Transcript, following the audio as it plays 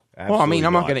Absolutely well, I mean,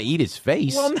 I'm not going to eat his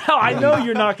face. Well, no, I know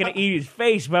you're not going to eat his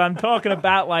face, but I'm talking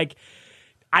about like.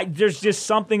 There's just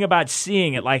something about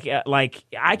seeing it. Like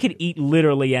I could eat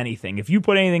literally anything. If you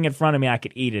put anything in front of me, I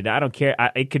could eat it. I don't care.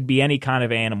 It could be any kind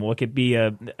of animal. It could be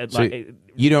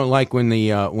you don't like when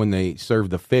they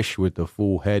serve the fish with the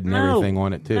full head and everything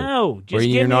on it too. No, or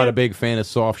you're not a big fan of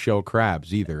soft shell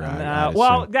crabs either.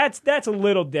 Well, that's a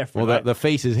little different. Well, the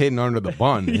face is hidden under the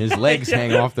bun. His legs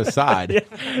hang off the side.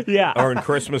 Yeah. Or in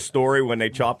Christmas Story when they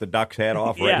chop the duck's head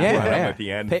off at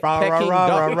the end. Pecking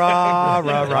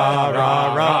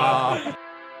duck.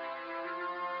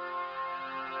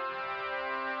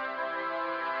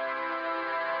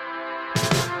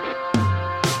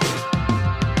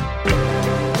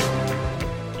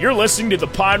 You're listening to the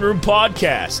Pine Room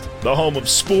Podcast, the home of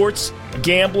sports,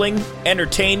 gambling,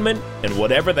 entertainment, and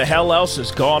whatever the hell else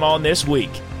has gone on this week.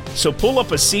 So pull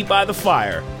up a seat by the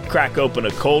fire, crack open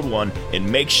a cold one,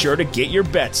 and make sure to get your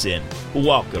bets in.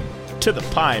 Welcome to the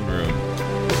Pine Room.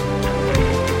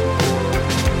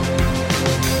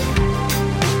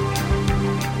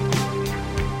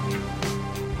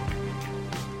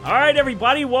 All right,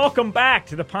 everybody, welcome back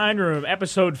to the Pine Room,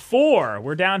 episode 4.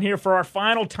 We're down here for our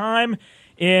final time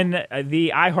in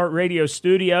the iHeartRadio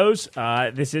studios.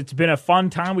 It's been a fun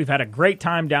time. We've had a great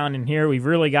time down in here. We've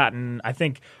really gotten, I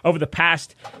think, over the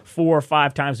past 4 or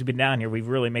 5 times we've been down here, we've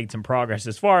really made some progress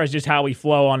as far as just how we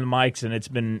flow on the mics, and it's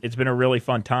been a really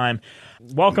fun time.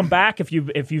 Welcome back if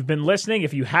you've been listening.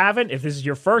 If you haven't, if this is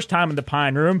your first time in the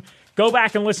Pine Room, go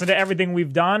back and listen to everything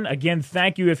we've done. Again,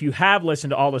 thank you if you have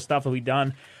listened to all the stuff that we've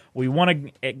done. We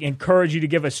want to encourage you to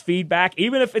give us feedback,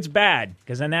 even if it's bad,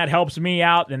 because then that helps me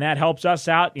out and that helps us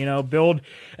out. Build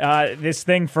this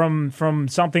thing from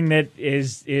something that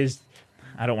is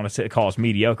I don't want to call us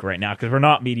mediocre right now because we're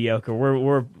not mediocre.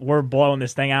 We're blowing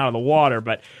this thing out of the water,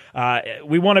 but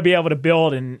we want to be able to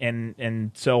build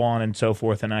and so on and so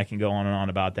forth. And I can go on and on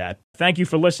about that. Thank you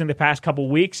for listening the past couple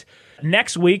weeks.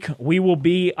 Next week, we will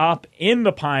be up in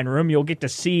the Pine Room. You'll get to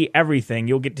see everything.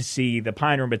 You'll get to see the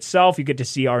Pine Room itself. You get to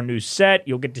see our new set.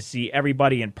 You'll get to see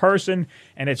everybody in person,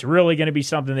 and it's really going to be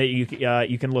something that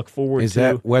you can look forward to. Is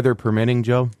that weather permitting,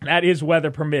 Joe? That is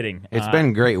weather permitting. It's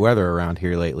been great weather around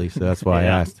here lately, so that's why I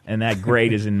asked. And that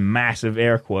great is in massive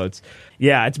air quotes.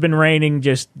 Yeah, it's been raining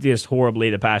just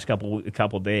horribly the past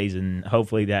couple days, and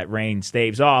hopefully that rain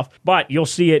staves off. But you'll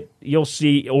see it. You'll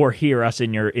see or hear us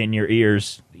in your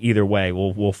ears. Either way,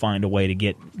 we'll find a way to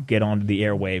get onto the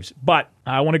airwaves. But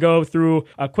I want to go through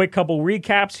a quick couple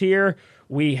recaps here.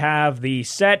 We have the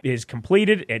set is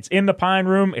completed. It's in the Pine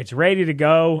Room. It's ready to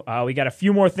go. We got a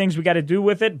few more things we got to do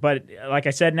with it, but like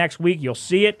I said, next week you'll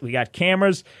see it. We got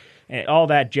cameras and all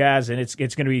that jazz, and it's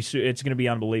going to be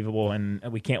unbelievable, and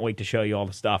we can't wait to show you all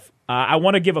the stuff. I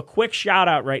want to give a quick shout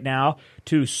out right now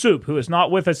to Soup, who is not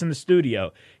with us in the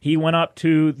studio. He went up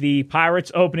to the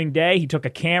Pirates opening day. He took a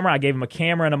camera. I gave him a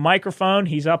camera and a microphone.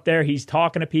 He's up there. He's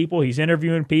talking to people. He's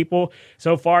interviewing people.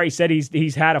 So far, he said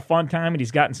he's had a fun time and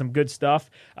he's gotten some good stuff.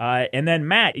 And then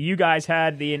Matt, you guys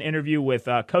had an interview with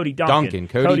Cody Duncan.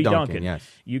 Cody Duncan, yes.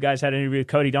 You guys had an interview with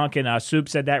Cody Duncan. Soup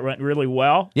said that went really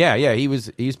well. Yeah. He's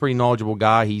a pretty knowledgeable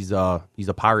guy. He's a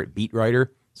Pirate beat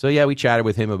writer. So, yeah, we chatted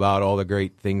with him about all the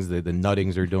great things that the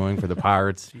Nuttings are doing for the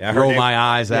Pirates. Roll my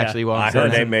eyes, actually. While I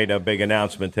heard they made a big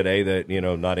announcement today that,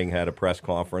 Nutting had a press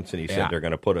conference, and he said they're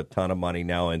going to put a ton of money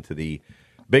now into the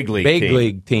big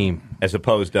league team. As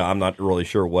opposed to, I'm not really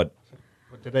sure what.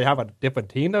 Did they have a different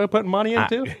team they were putting money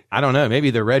into? I don't know.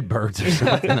 Maybe the Redbirds or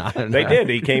something. I don't know. They did.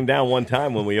 He came down one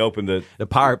time when we opened the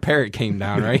Pirate Parrot came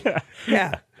down, right?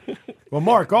 Yeah. Well,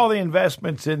 Mark, all the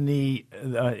investments in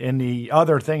the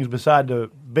other things beside the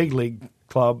big league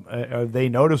club, are they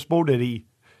noticeable? Did he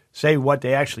say what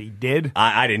they actually did?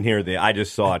 I didn't hear that. I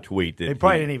just saw a tweet that they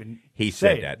probably didn't even. He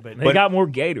said that, but they got more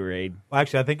Gatorade. Well,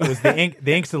 actually, I think it was the ink.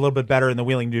 The ink's a little bit better in the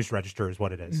Wheeling News Register, is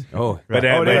what it is. Oh, right.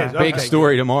 It is. Big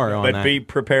story tomorrow. On but that. Be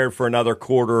prepared for another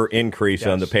quarter increase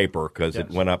on the paper because it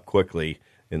went up quickly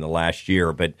in the last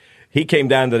year. But he came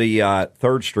down to the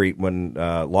 3rd Street when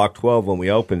Lock 12 when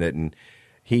we opened it, and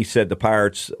he said the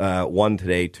Pirates won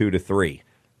today 2-3.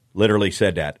 Literally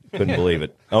said that. Couldn't believe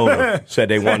it. Owner said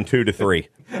they won 2-3,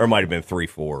 or it might have been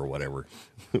 3-4 or whatever.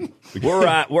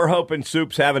 We're hoping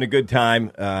Soup's having a good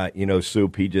time.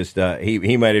 Soup. He just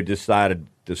he might have decided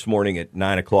this morning at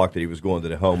 9:00 that he was going to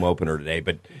the home opener today.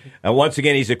 But once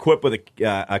again, he's equipped with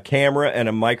a camera and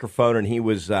a microphone, and he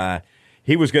was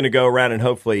going to go around and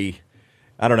hopefully.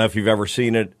 I don't know if you've ever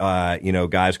seen it,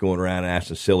 guys going around and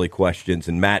asking silly questions,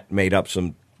 and Matt made up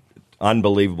some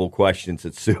unbelievable questions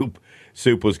that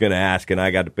Soup was going to ask, and I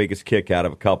got the biggest kick out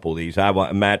of a couple of these.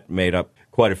 Matt made up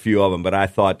quite a few of them. But I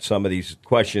thought some of these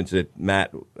questions that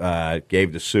Matt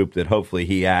gave to Soup that hopefully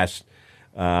he asked,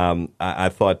 I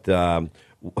thought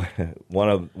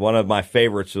one of my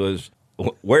favorites was,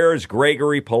 where is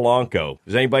Gregory Polanco?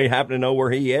 Does anybody happen to know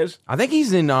where he is? I think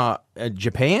he's in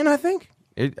Japan, I think.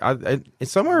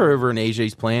 It's somewhere over in Asia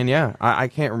he's playing, yeah. I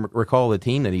can't recall the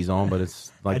team that he's on, but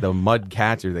it's like the Mud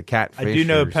Cats or the Catfish. I do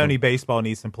know Pony Baseball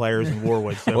needs some players in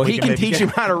Warwood. So well, he can teach him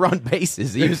how to run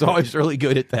bases. He was always really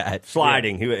good at that.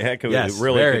 Sliding. He really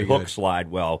could hook slide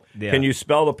well. Yeah. Can you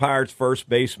spell the Pirates' first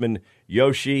baseman,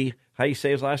 Yoshi? How do you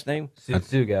say his last name?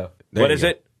 Tsutsugo. What is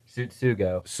it?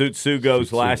 Tsutsugo.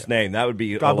 Tsutsugo's last name. That would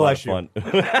be a lot of fun.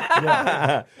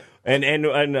 And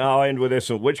I'll end with this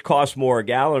one. Which costs more, a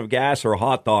gallon of gas or a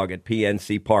hot dog at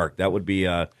PNC Park? That would be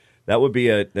an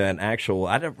actual.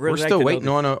 We're still waiting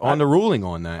on the ruling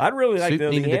on that. I'd really like to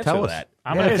know the answer to that.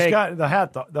 I'm going to take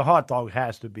the hot dog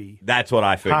has to be. That's what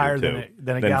I figured higher too.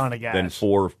 than a gallon of gas. Than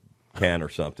 4 can or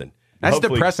something. That's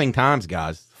depressing times,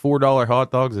 guys. $4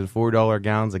 hot dogs and $4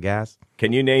 gallons of gas.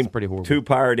 Can you name pretty horrible. 2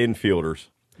 Pirate infielders?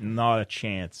 Not a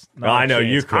chance. I know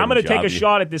you couldn't. I'm going to take a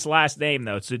shot at this last name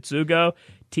though. Tsutsugo.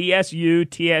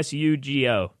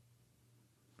 Tsugo.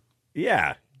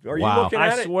 Yeah. Are you looking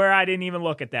at it? I swear I didn't even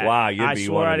look at that. Wow, you'd be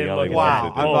one of the only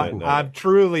ones that didn't. I'm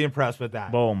truly impressed with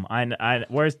that. Boom.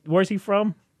 Where's he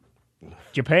from?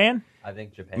 Japan? I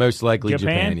think Japan. Most likely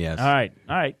Japan, yes. All right.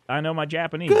 I know my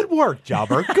Japanese. Good work,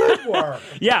 Jobber. Good work.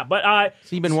 Yeah, but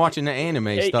so you've been watching the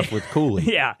anime stuff with Cooley.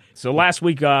 Yeah. So last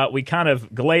week we kind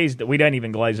of glazed. We didn't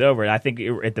even glaze over it. I think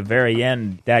at the very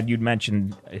end, Dad, you'd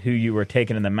mentioned who you were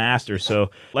taking in the Masters.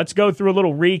 So let's go through a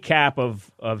little recap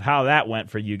of how that went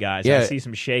for you guys. Yeah. I see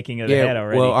some shaking of the head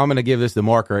already. Well, I'm going to give this to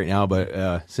Mark right now,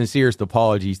 but sincerest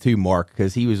apologies to Mark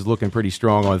because he was looking pretty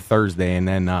strong on Thursday, and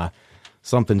then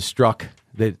something struck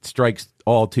that strikes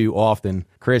all too often.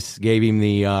 Chris gave him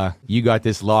the you got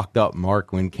this locked up,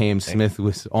 Mark, when Cam Smith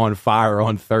was on fire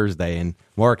on Thursday. And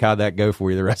Mark, how'd that go for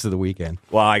you the rest of the weekend?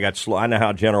 Well, I know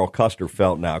how General Custer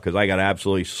felt now because I got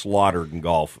absolutely slaughtered in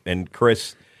golf. And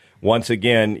Chris, once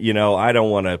again, I don't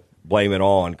want to blame it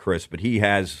all on Chris, but he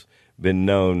has been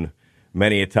known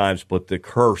many a times put the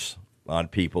curse on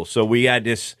people. So we had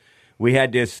this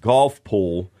golf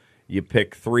pool. You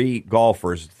pick 3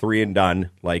 golfers, 3 and done,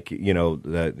 like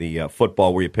the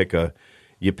football where you pick a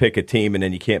team and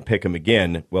then you can't pick them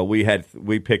again. Well, we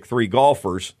picked 3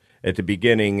 golfers at the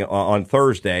beginning on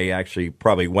Thursday. Actually,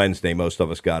 probably Wednesday, most of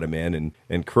us got them in,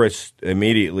 and Chris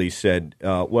immediately said,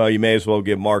 "Well, you may as well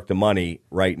give Mark the money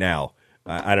right now."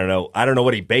 I don't know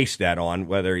what he based that on.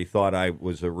 Whether he thought I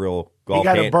was a real golf. He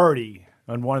got a birdie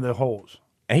on one of the holes.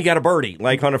 And he got a birdie,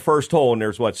 like on the first hole, and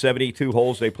there's 72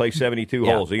 holes. They play 72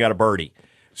 holes. He got a birdie.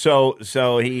 So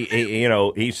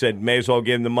he said, may as well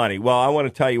give him the money. Well, I want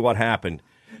to tell you what happened.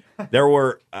 There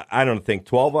were, I don't think,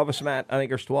 12 of us, Matt. I think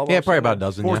there's 12 of us. Yeah, probably about a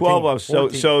dozen. 12 of us. So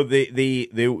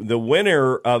the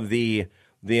winner of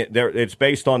it's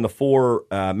based on the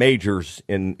 4 majors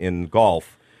in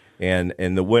golf, and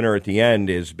the winner at the end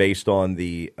is based on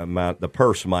the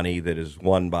purse money that is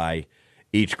won by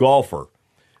each golfer.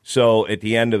 So at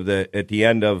the end of the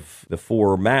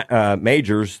 4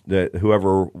 majors,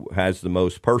 whoever has the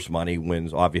most purse money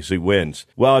wins.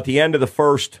 Well, at the end of the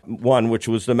first one, which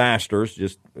was the Masters,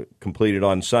 just completed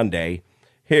on Sunday,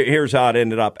 here's how it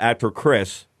ended up. After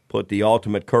Chris put the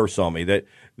ultimate curse on me, that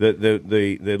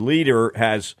the leader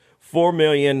has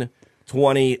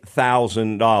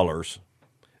 $4,020,000.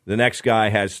 The next guy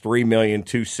has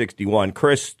 $3,261,000.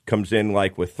 Chris comes in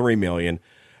with $3 million.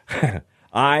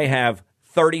 I have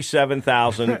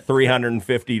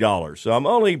 $37,350. So I'm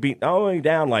only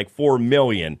down $4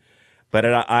 million, but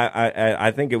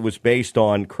I think it was based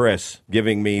on Chris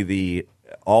giving me the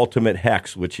ultimate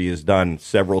hex, which he has done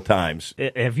several times.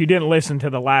 If you didn't listen to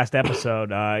the last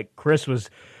episode, Chris was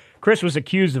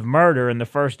accused of murder in the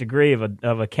first degree of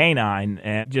a canine,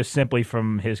 and just simply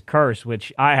from his curse,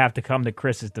 which I have to come to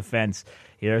Chris's defense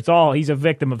here. He's a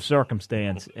victim of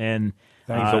circumstance, and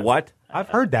so what? I've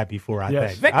heard that before, I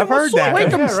think. Victim I've heard that.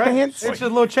 Circumstance. It's a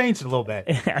little changed a little bit.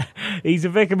 He's a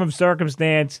victim of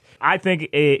circumstance. I think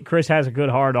Chris has a good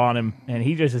heart on him, and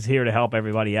he just is here to help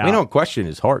everybody out. We don't question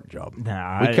his heart, Job.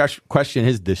 Nah, we question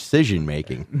his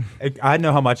decision-making. I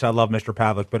know how much I love Mr.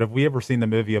 Pavlik, but have we ever seen the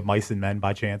movie of Mice and Men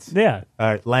by chance? Yeah.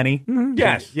 Lenny? Mm-hmm.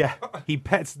 Yes. Yeah. He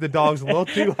pets the dogs a little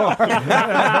too hard.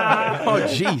 Oh,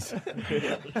 jeez.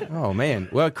 Oh, man.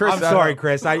 Well, Chris. I'm sorry,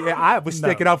 Chris. I was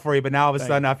sticking up for you, but now all of a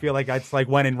sudden I feel like it's like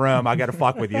when in Rome, I got to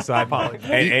fuck with you, so I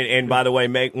apologize. And by the way,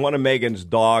 one of Megan's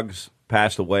dogs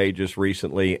passed away just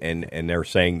recently, and they're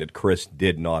saying that Chris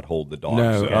did not hold the dog.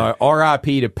 No, So.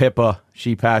 R.I.P. to Pippa.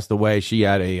 She passed away. She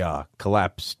had a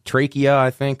collapsed trachea,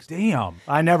 I think. Damn.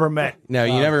 I never met. No,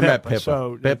 you never met Pippa.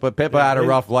 So Pippa had a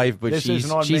rough life, but she's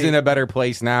me. in a better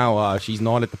place now. She's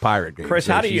not at the Pirate game. Chris,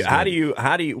 so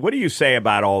what do you say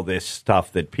about all this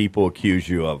stuff that people accuse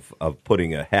you of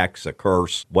putting a hex, a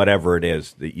curse, whatever it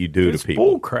is that you do it's to people?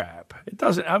 bull crap. It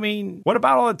doesn't. I mean, what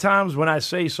about all the times when I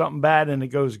say something bad and it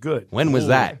goes good? When was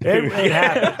that? It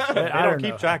happens. I don't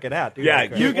keep track of that. Do Yeah,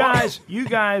 they? You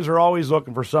guys are always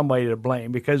looking for somebody to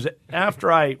blame, because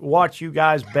after I watch you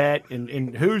guys bet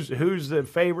and who's the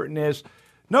favorite in this,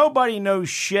 nobody knows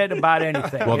shit about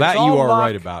anything. Well, It's that all you are luck.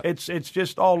 right about. It's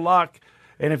just all luck.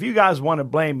 And if you guys want to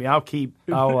blame me, I'll keep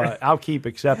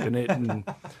accepting it.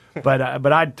 But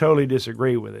I totally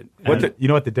disagree with it. You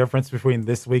know what the difference between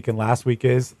this week and last week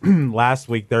is? Last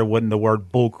week the word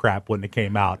bull crap wouldn't have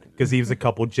came out because he was a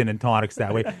couple gin and tonics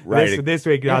that way. Right. This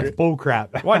week it's bull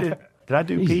crap. What did I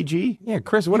do? PG? Yeah,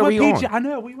 Chris, what are we on? I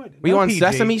know we went. We no on PG.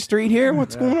 Sesame Street here?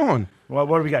 What's going on? Well,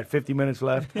 what do we got? 50 minutes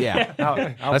left. Yeah.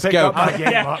 I'll Let's pick go. up my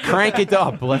game up. Crank it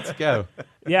up. Let's go.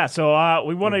 Yeah, so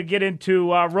we want to get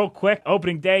into real quick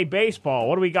opening day baseball.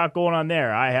 What do we got going on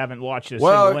there? I haven't watched a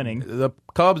single inning. The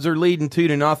Cubs are leading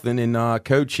 2-0, and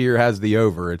Coach here has the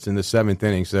over. It's in the 7th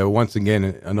inning, so once again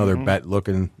another bet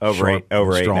looking Over sharp,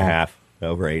 over strong. 8.5.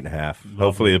 Over 8.5.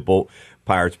 Hopefully the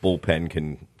Pirates bullpen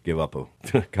can give up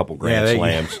a couple grand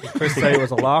slams. Chris said it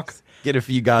was a lock. Get a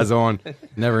few guys on.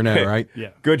 Never know, right? Yeah.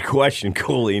 Good question,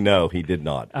 Cooley. No, he did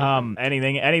not.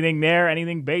 Anything there?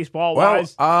 Anything baseball Well,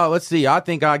 wise? let's see. I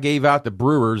think I gave out the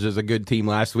Brewers as a good team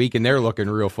last week, and they're looking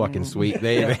real fucking sweet.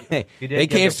 They get can't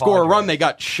the score a run. Padres. They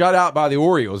got shut out by the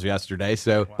Orioles yesterday.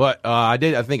 So, but I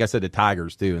think I said the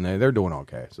Tigers too, and they're doing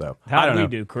okay. So I How don't do we know.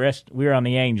 do, Chris? We were on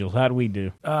the Angels. How do we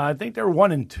do? I think they're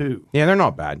 1-2. Yeah, they're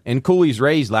not bad. And Cooley's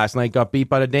Rays last night got beat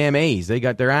by the damn A's. They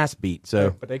got their ass beat.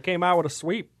 So But they came out with a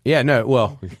sweep. yeah, no,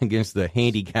 well, against the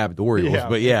handicapped Orioles, Yeah,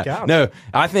 but it yeah, counts. no,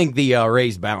 I think the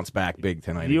Rays bounced back big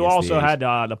tonight. You against also the A's.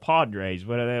 had the Padres.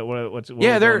 What are they? What's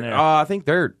yeah, they're. going there? I think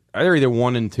they're either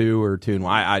 1-2 or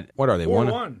 2-1. What are they?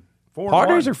 4-1.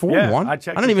 Padres are 4-1. I I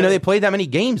checked don't even know today. they played that many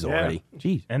games already.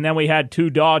 Jeez, And then we had 2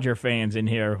 Dodger fans in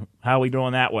here. How we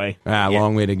doing that way?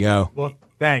 long way to go. Well,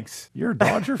 thanks. You're a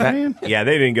Dodger fan? Yeah,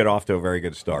 they didn't get off to a very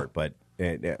good start, but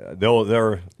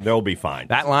they'll be fine.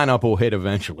 That lineup will hit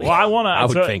eventually. Well, I want to. I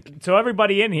would think. So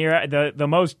everybody in here,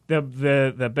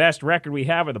 the best record we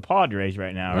have are the Padres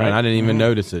right now, right? I didn't even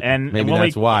notice it. And Maybe when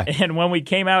that's why. And when we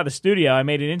came out of the studio, I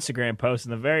made an Instagram post,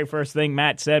 and the very first thing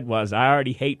Matt said was, "I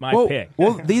already hate my pick."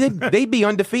 Well, they'd be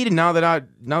undefeated now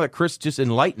that Chris just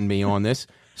enlightened me on this.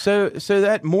 So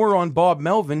that moron Bob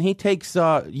Melvin, he takes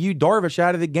Yu Darvish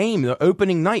out of the game the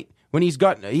opening night when he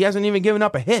hasn't even given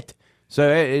up a hit. So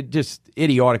it just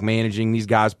idiotic managing. These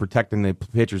guys protecting the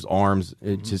pitcher's arms.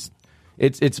 It just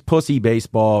it's pussy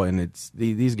baseball, and it's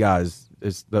these guys.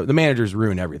 The managers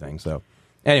ruin everything. So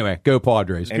anyway, go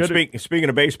Padres. And speaking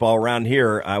of baseball, around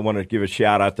here, I want to give a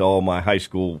shout out to all my high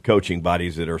school coaching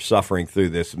buddies that are suffering through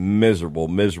this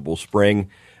miserable spring.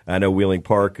 I know Wheeling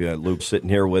Park, Luke's sitting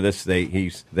here with us.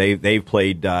 They've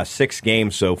played 6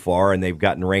 games so far, and they've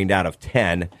gotten rained out of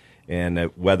 10. And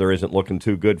the weather isn't looking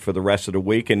too good for the rest of the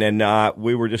week. And then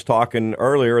we were just talking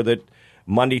earlier that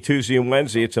Monday, Tuesday, and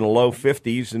Wednesday, it's in the low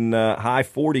 50s and high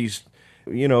 40s,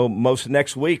 most of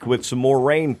next week with some more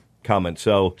rain coming.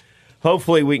 So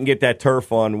hopefully we can get that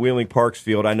turf on Wheeling Park's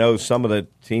field. I know some of the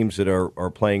teams that are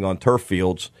playing on turf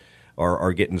fields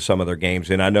are getting some of their games.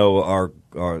 And I know our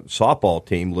softball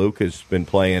team, Luke, has been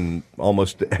playing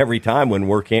almost every time when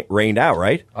we're rained out,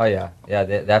 right? Oh, yeah. Yeah,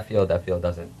 that field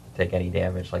doesn't take any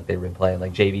damage like they've been playing.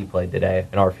 Like JV played today,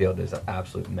 and our field is an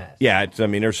absolute mess. Yeah,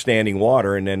 they're standing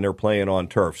water, and then they're playing on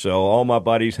turf. So all my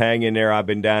buddies, hang in there. I've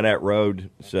been down that road,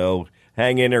 so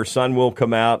hang in there. Sun will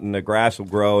come out, and the grass will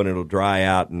grow, and it'll dry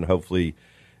out, and hopefully,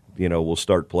 we'll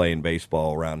start playing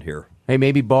baseball around here. Hey,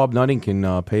 maybe Bob Nutting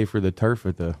can pay for the turf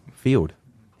at the field.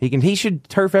 He should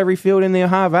turf every field in the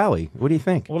Ohio Valley. What do you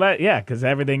think? Well, because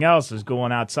everything else is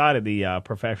going outside of the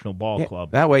professional ball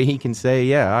club. That way he can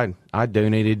say, I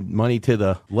donated money to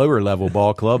the lower level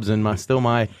ball clubs, and my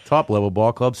top level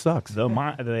ball club sucks.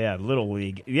 Little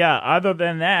league. Yeah, other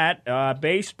than that,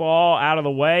 baseball out of the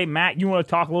way. Matt, you want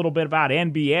to talk a little bit about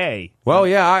NBA? Well,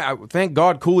 yeah, I thank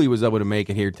God Cooley was able to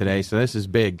make it here today, so this is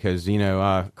big because,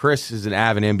 Chris is an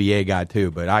avid NBA guy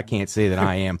too, but I can't say that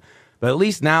I am. But at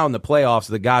least now in the playoffs,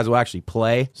 the guys will actually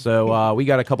play. So we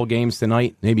got a couple games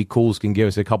tonight. Maybe Cools can give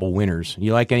us a couple winners.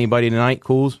 You like anybody tonight,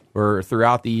 Cools, or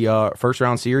throughout the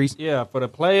first-round series? Yeah, for the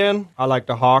play-in, I like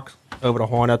the Hawks over the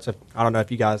Hornets. I don't know if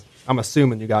you guys, I'm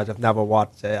assuming you guys have never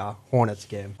watched a Hornets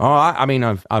game. Oh, I mean,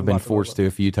 I've been forced to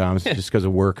a few times just because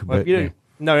of work. But if you didn't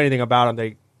know anything about them,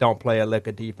 they don't play a lick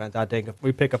of defense. I think if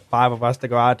we pick up 5 of us to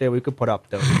go out there, we could put up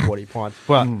 30, 40 points.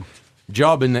 But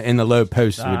job in the low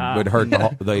post would hurt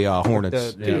the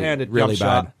Hornets the two-handed really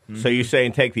jump bad. shot. So you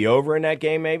saying take the over in that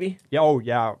game, maybe? Yeah, oh,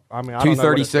 yeah. I mean, I don't know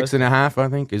what it's 236 and a half, I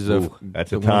think, is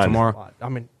that's a the ton. one tomorrow. I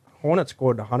mean, Hornets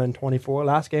scored 124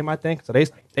 last game, I think. So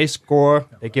they score.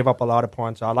 They give up a lot of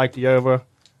points. So I like the over,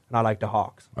 and I like the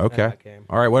Hawks. in Okay. that game.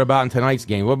 All right. What about in tonight's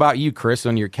game? What about you, Chris,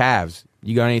 on your Cavs?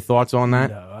 You got any thoughts on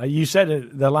that? No, you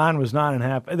said the line was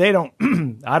 9.5. They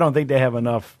don't. I don't think they have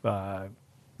enough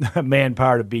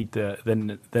manpower to beat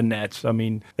the Nets. I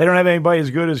mean, they don't have anybody as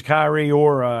good as Kyrie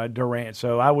or Durant.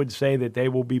 So I would say that they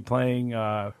will be playing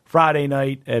Friday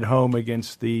night at home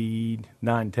against the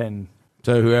 9-10.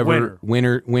 So whoever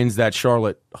winner wins that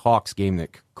Charlotte Hawks game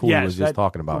that Cooley was just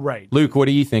talking about. Right. Luke, what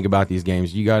do you think about these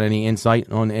games? You got any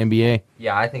insight on the NBA?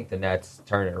 Yeah, I think the Nets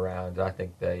turn it around. I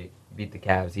think they beat the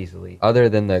Cavs easily. Other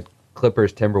than the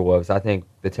Clippers Timberwolves, I think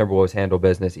the Timberwolves handle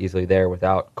business easily there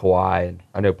without Kawhi. And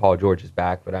I know Paul George is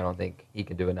back, but I don't think he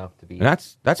can do enough to beat. And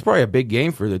that's probably a big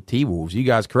game for the T-Wolves. You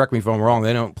guys correct me if I'm wrong.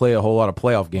 They don't play a whole lot of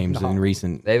playoff games in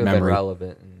recent They haven't been memory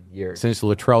relevant in years. since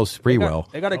Latrell Sprewell.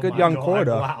 They got a good young core,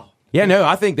 though. Wow. Yeah, no,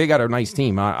 I think they got a nice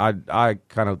team. I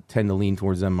kind of tend to lean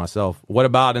towards them myself. What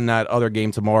about in that other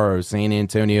game tomorrow, San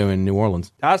Antonio and New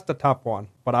Orleans? That's the tough one.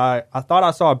 But I thought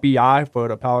I saw a BI for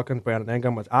the Pelicans. Brandon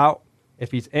Ingram was out.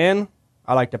 If he's in,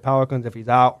 I like the Pelicans. If he's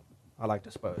out, I like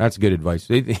the Spurs. That's good advice.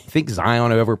 Do you think Zion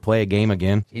will ever play a game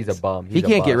again? He's a bum. He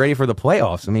can't get ready for the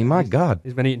playoffs. I mean, my God.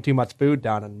 He's been eating too much food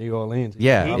down in New Orleans.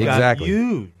 Yeah, He exactly. got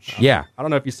huge. Yeah. I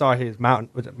don't know if you saw his Mountain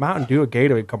Dew or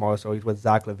Gatorade commercial. He's with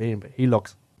Zach LaVine, but he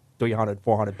looks 300,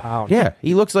 400 pounds. Yeah,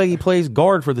 he looks like he plays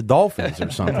guard for the Dolphins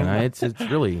or something. It's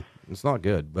really, it's not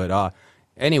good. But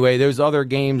anyway, those other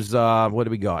games, what do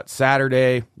we got?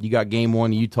 Saturday, you got game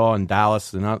 1, Utah and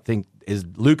Dallas. And I think, is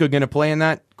Luka going to play in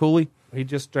that, Cooley? He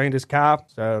just strained his calf,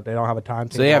 so they don't have a time.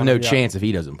 So they have no chance if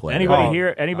he doesn't play. Anybody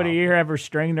here ever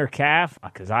strained their calf?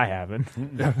 Because I haven't.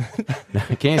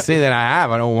 I can't say that I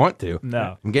have. I don't want to.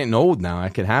 No. I'm getting old now.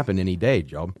 It could happen any day,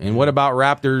 Job. And what about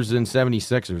Raptors and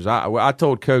 76ers? I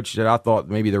told Coach that I thought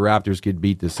maybe the Raptors could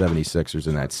beat the 76ers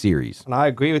in that series. And I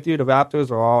agree with you. The Raptors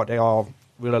are all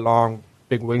really long,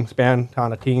 big wingspan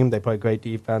kind of team. They play great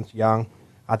defense, young.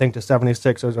 I think the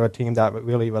 76ers are a team that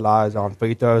really relies on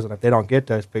free throws, and if they don't get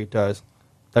those free throws,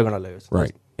 they're going to lose.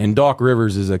 Right. And Doc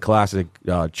Rivers is a classic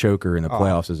choker in the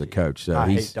playoffs as a coach. So I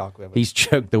hate Doc Rivers. He's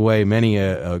choked away many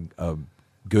a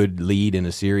good lead in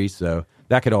a series, so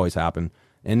that could always happen.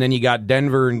 And then you got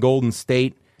Denver and Golden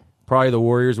State, probably the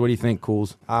Warriors. What do you think,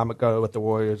 Cools? I'm going to go with the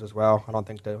Warriors as well. I don't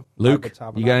think the Luke, Nuggets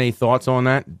have you got enough. any thoughts on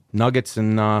that? Nuggets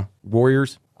and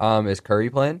Warriors? Is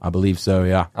Curry playing? I believe so,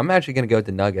 yeah. I'm actually going to go with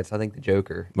the Nuggets. I think the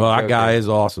Joker. Well, that guy is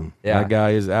awesome. Yeah. That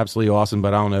guy is absolutely awesome,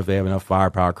 but I don't know if they have enough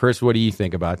firepower. Chris, what do you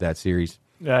think about that series?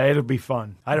 It'll be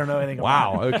fun. I don't know anything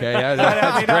about Wow, okay.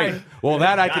 That's great. Well,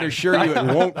 that I can assure you it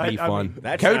won't be I fun.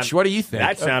 mean, Coach, what do you think?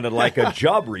 That sounded like a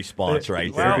job response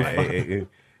right there.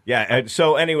 Yeah. And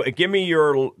so anyway, give me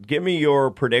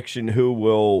your prediction. Who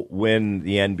will win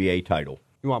the NBA title?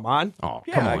 You want mine? Oh,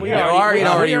 Yeah, come on. we You already-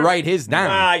 already write his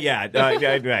down.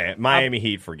 Yeah. Miami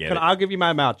Heat. Forget it. I'll give you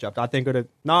my matchup. I think of the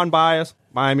non-biased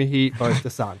Miami Heat versus the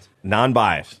Suns.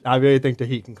 Non-biased. I really think the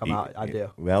Heat can come out. I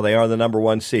do. Well, they are the number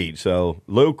 1 seed. So,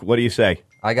 Luke, what do you say?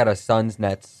 I got a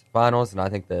Suns-Nets finals, and I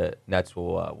think the Nets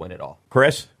will win it all.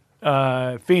 Chris,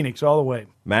 Phoenix all the way.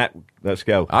 Matt, let's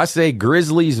go. I say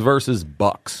Grizzlies versus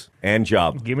Bucks. And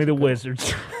Job. Give me the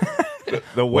Wizards.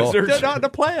 The Wizards. The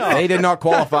playoffs. They did not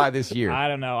qualify this year. I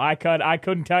don't know. I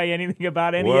couldn't tell you anything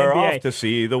about any We're NBA. off to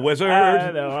see the Wizards.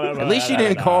 At least you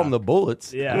didn't call them the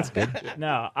Bullets. Yeah, that's good.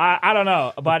 No, I don't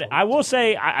know, but I will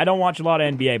say I don't watch a lot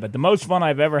of NBA. But the most fun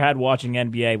I've ever had watching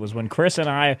NBA was when Chris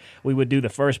and we would do the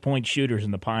first point shooters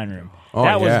in the Pine Room. Oh,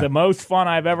 that was yeah. the most fun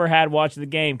I've ever had watching the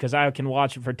game because I can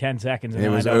watch it for 10 seconds and It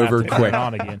then was I don't over have to turn quick. it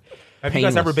on again. Have you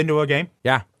guys ever Painless. been to a game?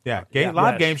 Yeah. Yeah, Yeah.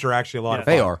 live Yes. games are actually a lot of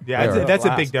They fun. are. Yeah, They are. that's a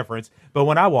Blast. big difference. But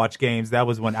when I watch games, that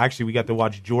was when actually we got to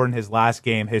watch Jordan his last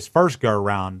game, his first go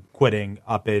around quitting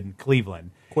up in Cleveland.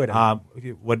 Quitting.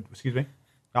 What? Excuse me.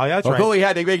 Oh, yeah, that's Well, right. Cooley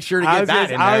had to make sure to I get was that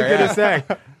gonna, in I there. was yeah. gonna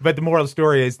say, but the moral of the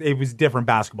story is it was different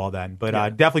basketball then. But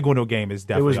definitely going to a game is It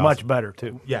definitely was awesome. much better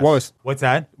too. Yes. Worse. What's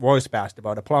that? Royce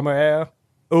basketball. The plumber era,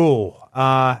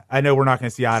 I know we're not going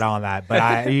to see eye to eye on that, but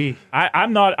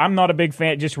I'm not a big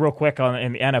fan. Just real quick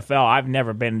in the NFL, I've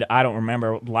never been. I don't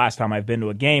remember the last time I've been to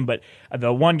a game, but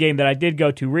the one game that I did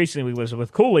go to recently was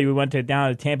with Cooley. We went down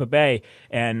to Tampa Bay,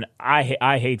 and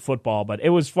I hate football, but it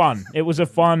was fun. It was a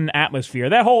fun atmosphere.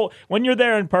 When you're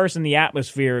there in person, the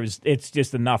atmosphere it's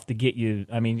just enough to get you.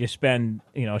 I mean, you spend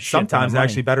sometimes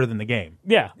actually better than the game.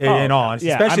 Yeah, in all honesty,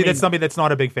 especially that's somebody that's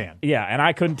not a big fan. Yeah, and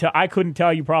I couldn't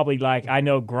tell you probably like I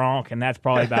know Gronk, and that's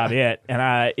probably about it.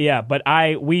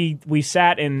 And we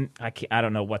sat in I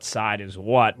don't know what side is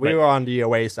what. We were on the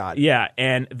away side. Yeah,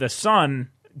 and the sun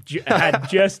had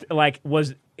just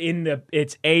was in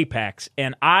its apex,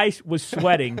 and I was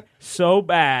sweating so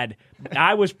bad.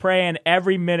 I was praying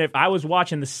every minute. I was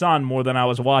watching the sun more than I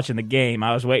was watching the game.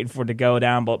 I was waiting for it to go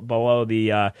down below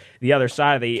the other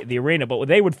side of the arena. But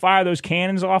they would fire those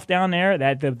cannons off down there.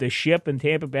 The ship in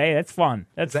Tampa Bay. That's fun.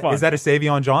 Fun. Is that a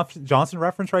Savion Johnson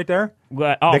reference right there?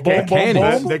 The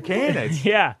cannons. The cannons.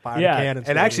 Yeah. Cannons,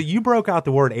 and actually, you broke out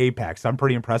the word apex. I'm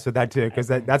pretty impressed with that too, because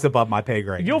that's above my pay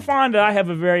grade. You'll find that I have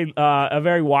a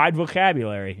very wide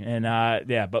vocabulary, and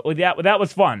But that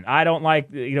was fun. I don't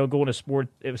like going to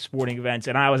sporting events,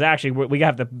 and we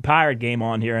got the Pirate game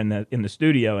on here in the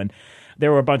studio, and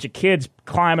there were a bunch of kids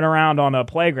climbing around on a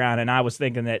playground, and I was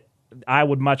thinking that I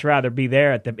would much rather be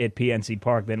there at PNC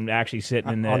Park than actually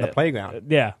sitting on the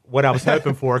playground. Yeah. What I was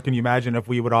hoping for, can you imagine if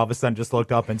we would all of a sudden just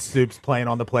looked up and Soup's playing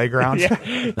on the playground?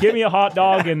 Yeah. Give me a hot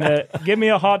dog and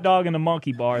the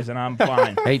monkey bars, and I'm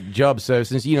fine. Hey, Jubb, so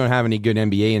since you don't have any good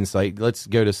NBA insight, let's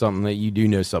go to something that you do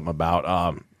know something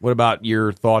about. What about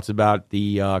your thoughts about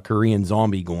the Korean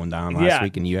Zombie going down last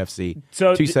week in UFC?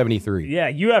 So 273.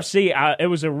 Yeah, UFC. It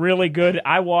was a really good.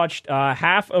 I watched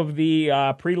half of the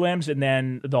prelims and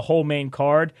then the whole main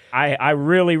card. I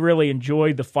really really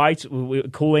enjoyed the fights.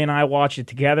 Cooley and I watched it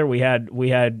together. We had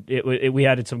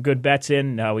some good bets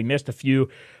in. We missed a few.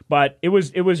 But it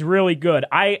was really good.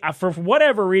 I for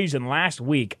whatever reason last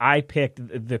week I picked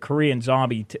the Korean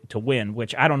Zombie to win,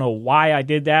 which I don't know why I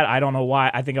did that. I don't know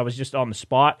why. I think I was just on the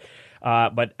spot.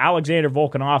 But Alexander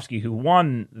Volkanovski, who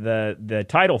won the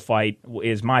title fight,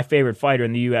 is my favorite fighter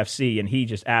in the UFC, and he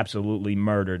just absolutely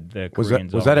murdered the Korean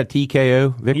Zombie. Was that a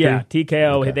TKO victory? Yeah,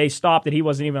 TKO. Okay. They stopped it. He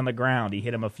wasn't even on the ground. He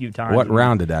hit him a few times. What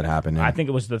round did that happen in? I think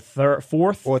it was the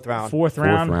fourth round. Fourth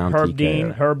round.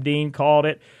 Herb Dean called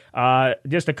it.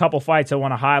 Just a couple fights I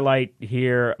want to highlight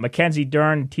here. Mackenzie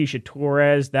Dern, Tisha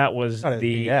Torres. That was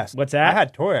BS. What's that? I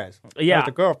had Torres. Yeah, that was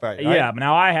the girl fight. Right? Yeah, but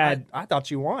now I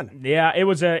thought you won. Yeah, it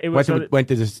was went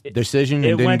to decision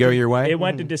and didn't go your way. It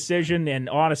went to decision, and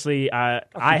honestly, I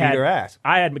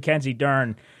had Mackenzie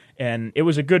Dern. And it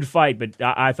was a good fight, but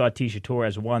I thought Tisha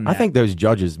Torres won that. I think those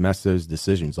judges mess those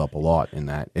decisions up a lot in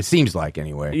that. It seems like,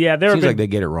 anyway. Yeah, seems like they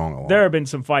get it wrong a lot. There have been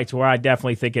some fights where I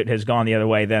definitely think it has gone the other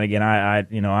way. Then again,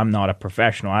 I'm not a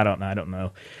professional. I don't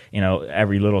know,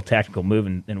 every little technical move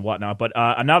and whatnot. But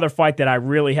another fight that I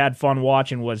really had fun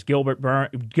watching was Gilbert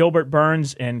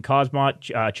Burns and Khamzat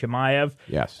Chimaev.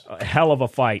 Yes, a hell of a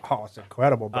fight. Oh, it's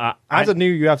incredible. But as a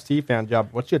new UFC fan, Jubb,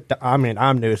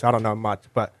 I'm new, so I don't know much,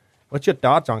 but what's your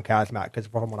thoughts on Khamzat? Because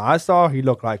from what I saw, he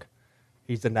looked like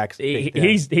he's the next.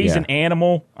 He's an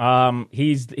animal.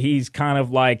 He's kind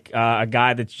of like a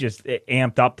guy that's just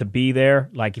amped up to be there.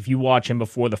 Like if you watch him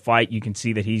before the fight, you can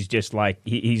see that he's just like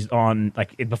he's on.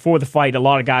 Like before the fight, a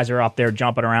lot of guys are out there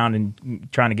jumping around and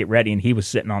trying to get ready, and he was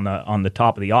sitting on the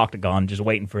top of the octagon just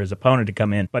waiting for his opponent to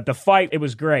come in. But the fight, it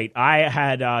was great. I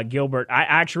had Gilbert.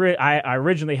 I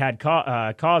originally had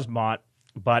Khamzat,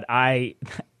 but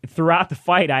throughout the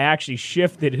fight, I actually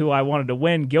shifted who I wanted to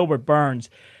win. Gilbert Burns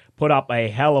put up a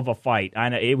hell of a fight. I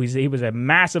know he was a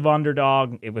massive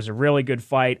underdog. It was a really good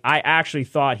fight. I actually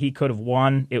thought he could have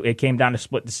won. It came down to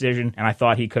split decision, and I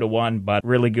thought he could have won. But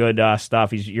really good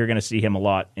stuff. You're going to see him a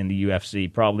lot in the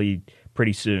UFC, probably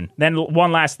pretty soon. Then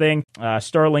one last thing: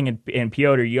 Sterling and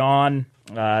Petr Yan.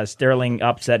 Sterling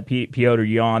upset Petr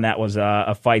Yan. That was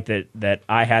a fight that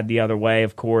I had the other way,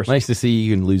 of course. Nice to see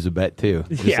you can lose a bet, too,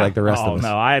 just like the rest of us.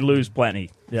 No, I lose plenty.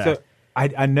 Yeah. So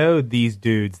I know these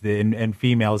dudes and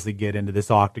females that get into this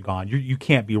octagon, you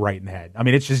can't be right in the head. I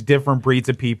mean, it's just different breeds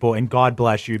of people, and God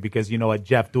bless you, because you know what?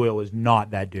 Jeff Doyle is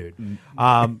not that dude.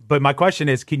 But my question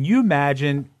is, can you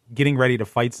imagine getting ready to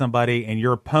fight somebody and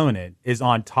your opponent is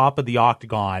on top of the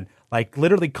octagon, like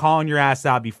literally calling your ass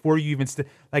out before you even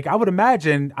like I would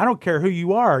imagine, I don't care who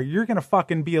you are, you're going to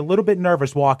fucking be a little bit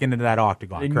nervous walking into that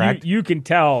octagon, and correct? You can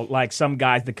tell, like some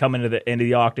guys that come into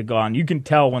the octagon, you can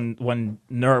tell when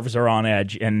nerves are on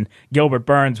edge. And Gilbert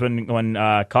Burns, when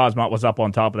Khamzat was up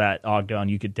on top of that octagon,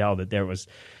 you could tell that there was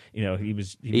he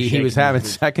was having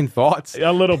second thoughts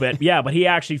a little bit. Yeah, but he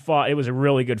actually fought. It was a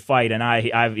really good fight, and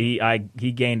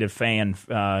he gained a fan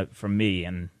from me,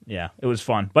 and yeah, it was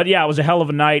fun. But yeah, it was a hell of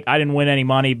a night. I didn't win any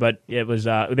money, but it was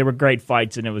they were great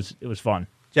fights, and it was fun.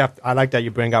 Jeff, I like that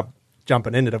you bring up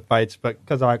jumping into the fights, but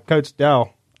because Coach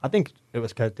Dell, I think it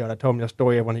was Coach Dell that told me the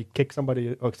story of when he kicked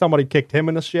somebody, or somebody kicked him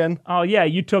in the shin. Oh yeah,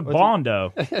 you took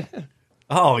Bondo.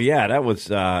 Oh yeah, that was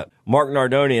Mark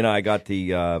Nardoni and I got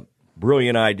the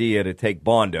brilliant idea to take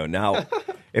Bondo. Now,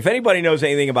 if anybody knows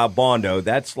anything about Bondo,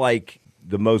 that's like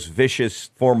the most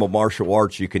vicious form of martial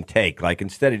arts you can take. Like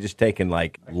instead of just taking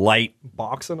like light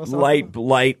boxing or something,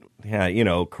 light, yeah,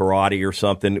 karate or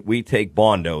something, we take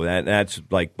Bondo. That's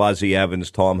like Buzzy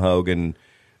Evans, Tom Hogan,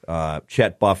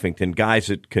 Chet Buffington, guys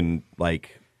that can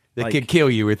could kill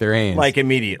you with their hands, like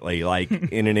immediately, like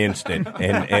in an instant.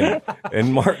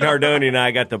 And Mark Nardoni and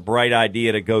I got the bright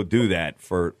idea to go do that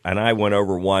and I went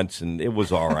over once and it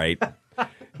was all right.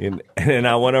 and then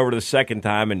I went over the second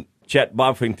time and Chet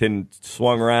Buffington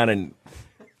swung around and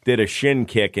did a shin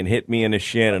kick and hit me in the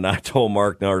shin. And I told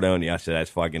Mark Nardoni, I said, that's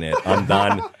fucking it. I'm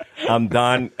done. I'm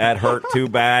done. That hurt too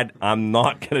bad. I'm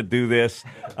not going to do this.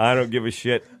 I don't give a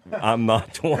shit. I'm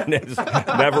not the one that's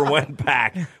never went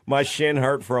back. My shin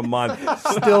hurt for a month.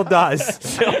 Still does.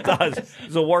 Still does.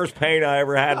 It's the worst pain I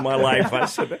ever had in my life.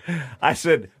 I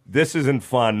said, this isn't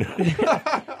fun.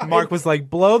 Mark was like,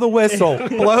 blow the whistle.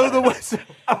 Blow the whistle.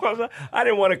 I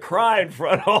didn't want to cry in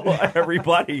front of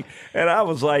everybody. And I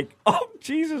was like, oh,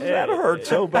 Jesus, that hurt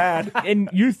so bad. And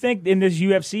you think in this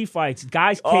UFC fights,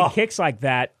 guys kick kicks like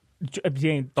that the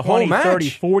 20, whole match. 30,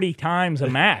 40 times a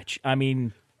match. I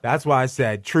mean... That's why I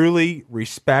said truly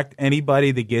respect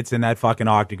anybody that gets in that fucking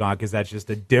octagon, because that's just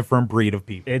a different breed of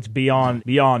people. It's beyond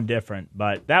different.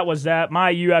 But that was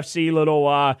my UFC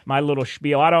little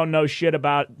spiel. I don't know shit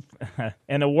about,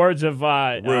 in the words of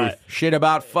Ruth. Shit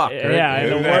about fuck. Right? Yeah,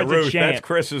 in the words Ruth, of Champ. that's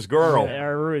Chris's girl.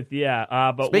 Ruth,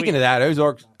 yeah. But speaking of that,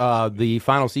 Ozark, the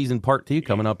final season part 2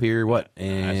 coming up here.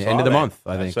 End of the month,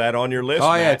 I think. Is that on your list?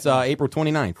 Oh yeah, it's April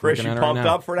 29th. Chris, you pumped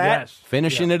up for that? Yes.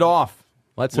 Finishing it off.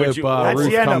 Let's hope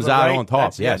Ruth comes out on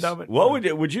top. Yes. What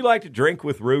would you like to drink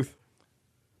with Ruth?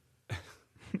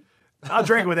 I'll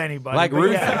drink with anybody. Like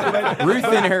Ruth, Ruth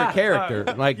in her character,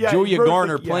 like Julia Ruth,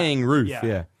 Garner playing Ruth.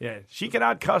 Yeah. She can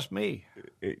out-cuss me.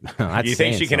 Do you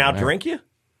think she can outdrink you?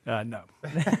 No. No.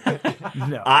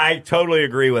 I totally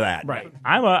agree with that. Right.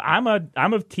 I'm a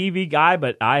TV guy,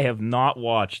 but I have not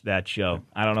watched that show.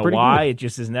 I don't know Pretty why. good. It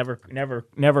just has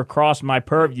never crossed my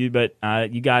purview. But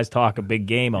you guys talk a big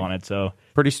game on it, so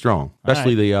Pretty strong,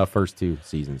 especially the first 2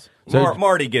 seasons. So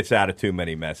Marty gets out of too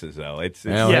many messes, though. It's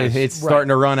starting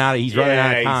to run out. He's running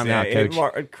out of time now,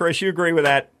 Coach. Chris, you agree with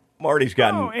that? Marty's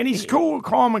gotten. Oh, and he's cool,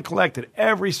 calm, and collected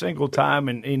every single time,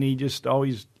 and he just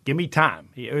always give me time.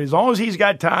 As long as he's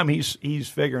got time, he's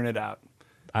figuring it out.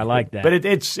 I like that. But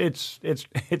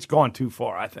it's gone too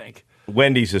far, I think.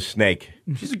 Wendy's a snake.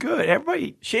 She's good.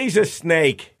 Everybody. She's a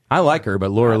snake. I like her,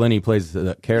 but Laura Linney plays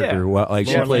the character well. Like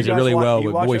she plays it really well.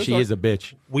 But boy, she is a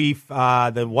bitch.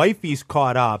 The wifey's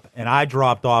caught up, and I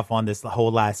dropped off on this the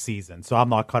whole last season, so I'm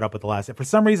not caught up with the last. For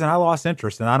some reason, I lost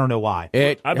interest, and I don't know why.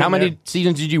 How many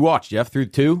seasons did you watch, Jeff? Through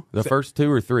 2? The first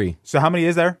 2 or 3? So how many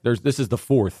is there? This is the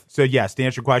 4th. So yes, to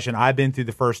answer your question, I've been through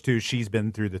the first 2. She's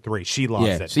been through the 3. She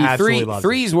loves it. See, absolutely loves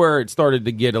three's where it started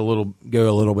to go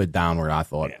a little bit downward. I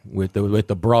thought with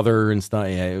the brother and stuff.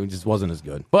 Yeah, it just wasn't as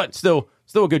good, but still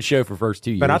a good show for first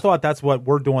 2 years. But I thought that's what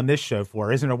we're doing this show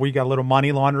for, isn't it? We got a little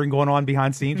money laundering going on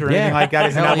behind scenes or anything like that.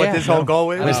 Isn't that what this whole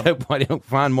goal is? I just hope I don't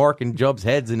find Mark and Jub's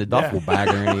heads in a duffel bag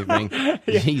or anything.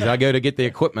 Jeez, I go to get the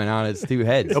equipment on its 2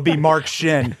 heads. It'll be Mark's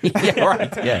shin. Yeah,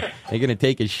 right. Yeah, they're gonna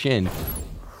take his shin.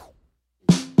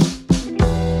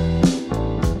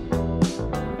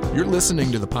 You're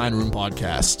listening to the Pine Room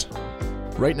Podcast.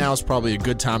 Right now is probably a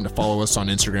good time to follow us on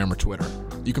Instagram or Twitter.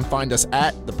 You can find us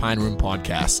at the Pine Room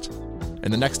Podcast.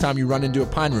 And the next time you run into a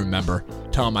Pine Room member,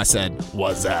 tell them I said,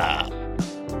 "What's up?"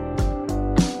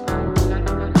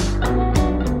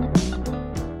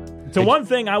 So one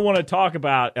thing I want to talk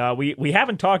about, we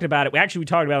haven't talked about it. We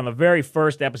talked about it on the very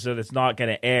first episode that's not going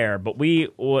to air, but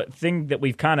thing that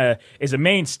we've kind of is a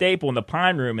main staple in the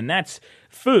Pine Room, and that's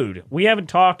food. We haven't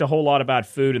talked a whole lot about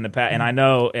food in the past, and I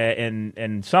know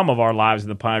in some of our lives in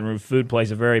the Pine Room, food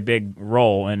plays a very big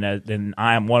role, and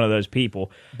I am one of those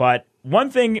people. But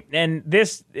one thing, and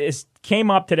this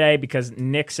came up today because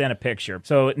Nick sent a picture.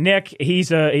 So Nick,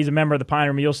 he's a member of the Pine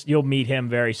Room. You'll meet him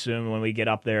very soon when we get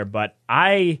up there. But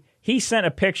he sent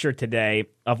a picture today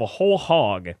of a whole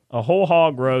hog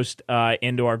roast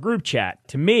into our group chat.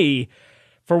 To me,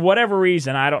 for whatever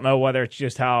reason, I don't know whether it's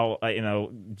just how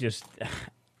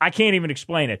I can't even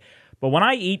explain it. But when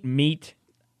I eat meat,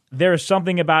 there is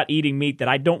something about eating meat that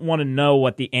I don't want to know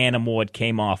what the animal it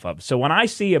came off of. So when I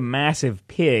see a massive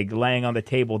pig laying on the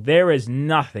table, there is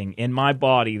nothing in my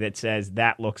body that says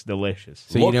that looks delicious.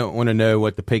 So you don't want to know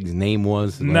what the pig's name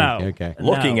was? No. Okay.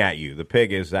 Looking at you. The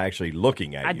pig is actually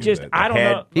looking at you. I don't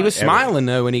know. He was smiling,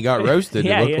 though, when he got roasted.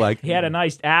 Yeah, it looked like. He had a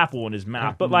nice apple in his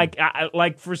mouth. But,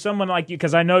 like for someone like you,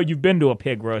 because I know you've been to a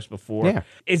pig roast before. Yeah.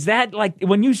 Is that, like,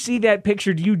 when you see that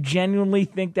picture, do you genuinely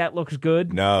think that looks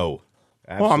good? No.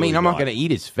 Well, I mean, I'm not going to eat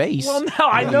his face. Well, no,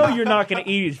 I know you're not going to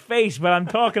eat his face, but I'm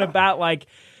talking about, like,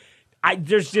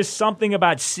 there's just something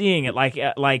about seeing it. Like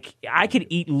I could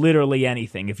eat literally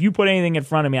anything. If you put anything in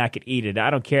front of me, I could eat it. I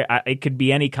don't care. It could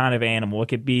be any kind of animal. It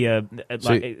could be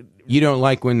you don't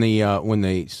like when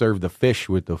they serve the fish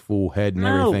with the full head and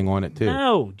everything on it too.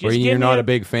 No, or you're not a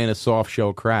big fan of soft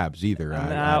shell crabs either.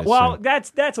 Well,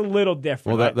 that's a little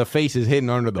different. Well, the face is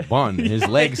hidden under the bun. His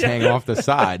legs hang off the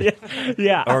side.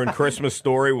 Yeah. Or in Christmas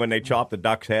Story when they chop the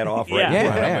duck's head off right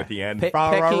at the end. Pecking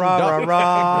duck.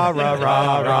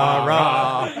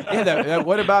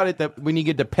 What about it? When you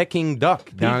get the Peking duck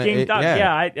down Peking duck.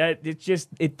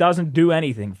 It doesn't do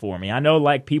anything for me. I know,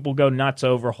 like, people go nuts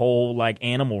over whole, like,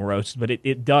 animal roasts, but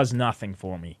it does nothing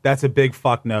for me. That's a big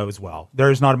fuck no as well.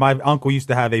 There's not. My uncle used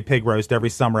to have a pig roast every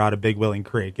summer out of Big Willing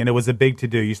Creek, and it was a big to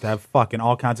do. Used to have fucking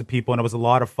all kinds of people, and it was a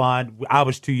lot of fun. I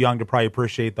was too young to probably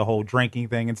appreciate the whole drinking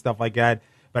thing and stuff like that.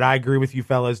 But I agree with you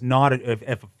fellas.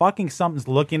 If fucking something's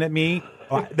looking at me,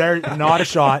 they're not a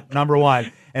shot. Number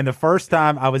one. And the first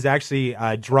time I was actually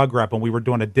a drug rep, and we were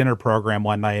doing a dinner program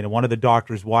one night, and one of the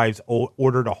doctor's wives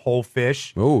ordered a whole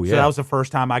fish. Oh, yeah. So that was the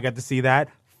first time I got to see that.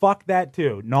 Fuck that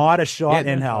too. Not a shot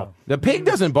in hell. The pig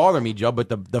doesn't bother me, Joe, but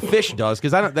the fish does,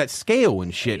 because I don't that scale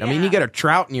and shit. I mean, you got a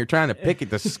trout and you're trying to pick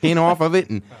the skin off of it,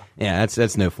 and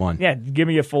that's no fun. Yeah, give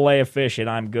me a fillet of fish and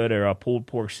I'm good, or a pulled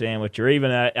pork sandwich, or even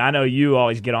I know you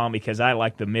always get on because I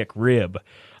like the McRib.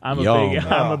 I'm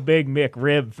a big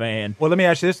McRib fan. Well, let me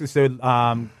ask you this: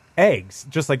 so eggs,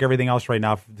 just like everything else right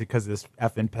now, because of this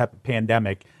effing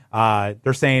pandemic.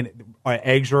 They're saying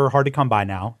eggs are hard to come by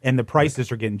now, and the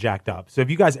prices are getting jacked up. So if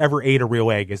you guys ever ate a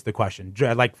real egg is the question.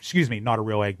 Like, excuse me, not a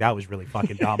real egg. That was really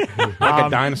fucking dumb. Like a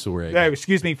dinosaur egg.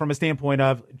 Excuse me, from a standpoint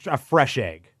of a fresh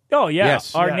egg. Oh yeah,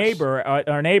 yes. Our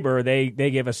neighbor, they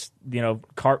gave us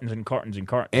cartons and cartons and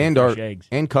cartons of fresh eggs.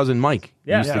 And cousin Mike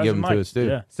used to give them to us too.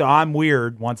 Yeah. So I'm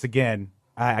weird once again.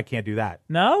 I can't do that.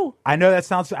 No, I know that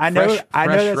sounds. I know that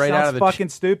right sounds fucking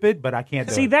stupid, but I can't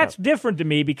do it. See, that's different to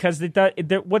me because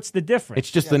what's the difference?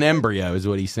 It's just an embryo, is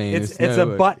what he's saying. It's a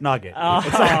butt nugget. Oh,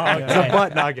 it's a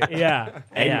butt nugget. Yeah.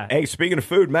 Hey, speaking of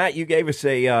food, Matt, you gave us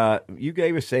a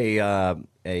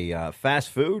fast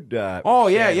food.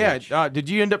 Yeah. Did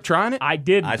you end up trying it? I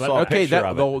did. I saw a picture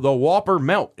of it. The Whopper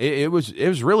melt. It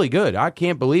was really good. I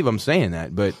can't believe I'm saying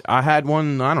that, but I had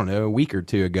one. I don't know, a week or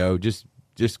two ago. Just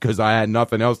because I had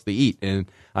nothing else to eat, and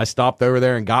I stopped over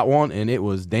there and got one, and it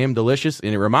was damn delicious.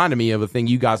 And it reminded me of a thing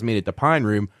you guys made at the Pine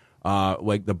Room,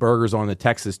 like the burgers on the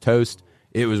Texas toast.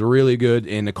 It was really good,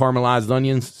 and the caramelized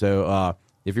onions. So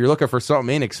if you're looking for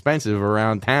something inexpensive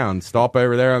around town, stop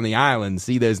over there on the island,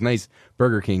 see those nice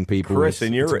Burger King people. Chris,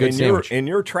 in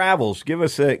your travels, give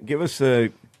us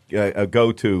a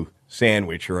go-to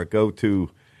sandwich or a go-to.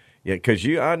 Yeah, because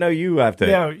I know you have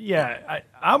to. Yeah.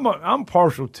 I'm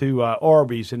partial to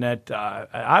Arby's, and that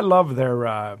I love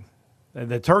their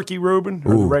the turkey Reuben.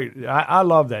 I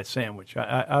love that sandwich.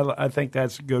 I think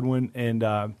that's a good one, and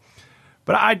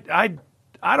but I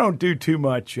don't do too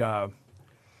much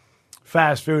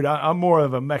fast food. I'm more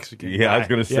of a Mexican guy. I was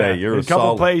going to say you're a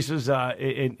couple places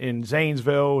in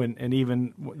Zanesville, and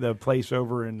even the place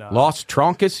over in Los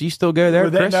Troncas. You still go there,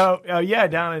 Chris?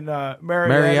 Down in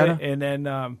Marietta,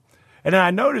 and then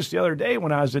I noticed the other day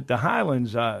when I was at the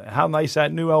Highlands how nice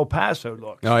that new El Paso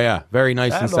looks. Oh yeah, very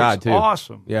nice that inside looks too.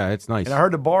 Awesome. Yeah, it's nice. And I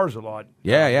heard the bar's a lot.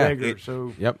 Bigger.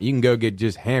 Yep, you can go get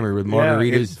just hammered with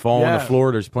margaritas, fall on the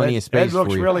floor. There's plenty of space for you. It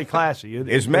looks really classy.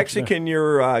 Is Mexican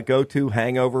your go-to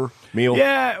hangover meal?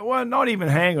 Yeah, well, not even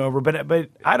hangover, but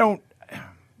I don't.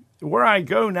 Where I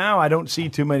go now, I don't see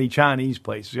too many Chinese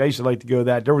places. I used to like to go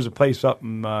there was a place up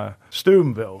in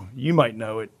Steubenville. You might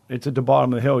know it. It's at the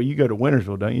bottom of the hill. You go to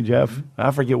Wintersville, don't you, Jeff? Mm-hmm.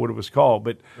 I forget what it was called,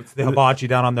 but it's the hibachi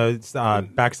down on the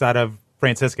backside of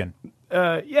Franciscan.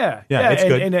 It's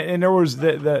good. And there was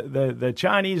the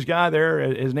Chinese guy there.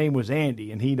 His name was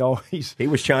Andy, and he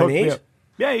was Chinese.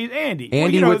 Yeah, he's Andy.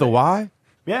 Andy with a Y.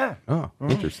 Yeah. Oh,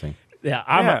 interesting. Yeah,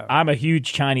 I'm a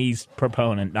huge Chinese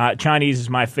proponent. Chinese is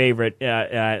my favorite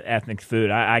ethnic food.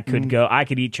 I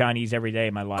could eat Chinese every day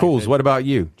of my life. Cools. What about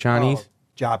you? Chinese?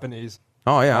 Japanese.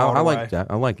 Oh yeah, I like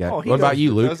that. I like that. What about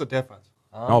you, Luke? There's a difference.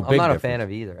 I'm big not a difference. fan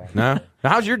of either. Actually. No? Now,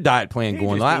 how's your diet plan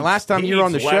going? just Last time he you were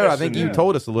on the eats show, I lettuce think and- you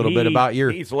told us a little bit about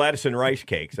your... He eats lettuce and rice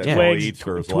cakes. That's Yeah. all he eats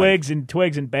for his life.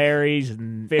 Twigs and berries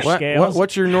and fish scales.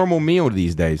 What's your normal meal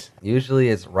these days? Usually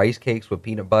it's rice cakes with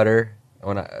peanut butter.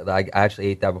 When I actually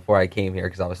ate that before I came here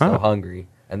because I was so hungry.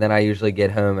 And then I usually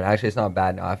get home, and actually it's not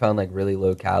bad now. I found like really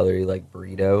low calorie like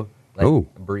burritos,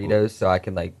 so I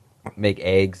can like make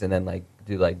eggs and then like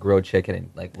do like grilled chicken and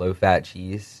like low fat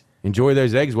cheese. Enjoy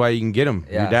those eggs while you can get them.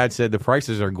 Yeah. Your dad said the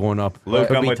prices are going up. Luke,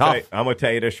 It'll I'm be going tough. to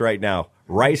tell you this right now.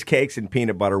 Rice cakes and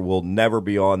peanut butter will never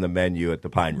be on the menu at the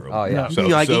Pine Room. Oh, yeah. You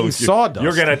like eating sawdust.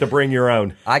 You're going to have to bring your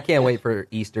own. I can't wait for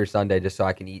Easter Sunday just so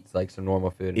I can eat like some normal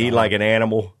food. Eat like an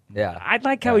animal. Yeah. I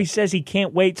like how he says he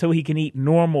can't wait so he can eat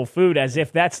normal food, as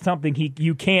if that's something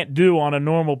you can't do on a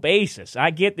normal basis. I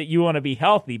get that you want to be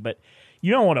healthy, but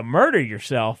you don't want to murder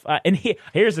yourself. And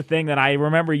here's the thing that I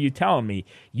remember you telling me: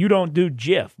 you don't do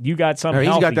Jif. You got some. No, he's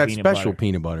healthy got that peanut special butter.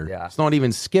 peanut butter. Yeah. It's not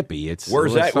even Skippy. It's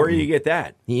Where's that? Where do something- you get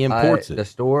that? He imports The it.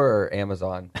 store or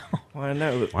Amazon? I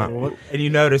know. And you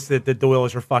notice that the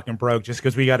Doyles are fucking broke just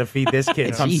because we got to feed this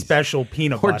kid some Jeez. special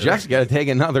peanut Poor butter. Jeff's got to take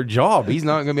another job. He's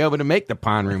not going to be able to make the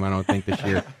Pine Room, I don't think, this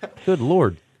year. Good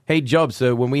Lord. Hey, Jubb,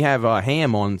 so when we have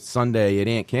ham on Sunday at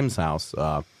Aunt Kim's house,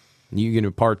 you going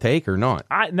to partake or not?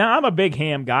 I'm a big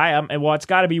ham guy. It's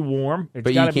got to be warm. It's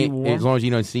But got you to be can't, warm. as long as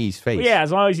you don't see his face. Yeah,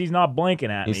 as long as he's not blinking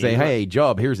at You me. say, hey,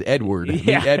 Jubb, here's Edward.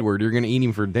 Yeah. Meet Edward. You're going to eat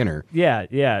him for dinner.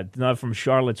 Yeah, not from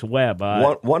Charlotte's Web.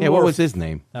 One Hey, more, what was his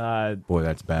name? Uh, Boy,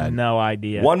 that's bad. no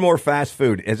idea. One more fast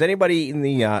food. Has anybody eaten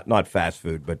the not fast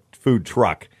food but food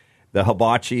truck? The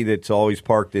hibachi that's always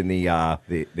parked in the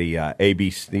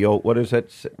ABC. The old, what is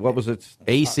it? What was it?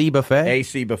 AC Buffet?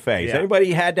 AC buffet. Has Yeah.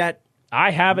 anybody had that?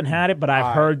 I haven't had it, but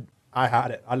I've heard. I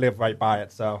had it. I live right by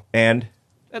it, so And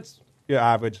it's your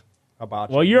average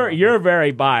hibachi. Well, you're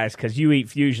very biased because you eat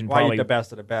fusion. Well, I Probably. eat the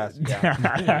best of the best.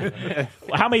 Yeah.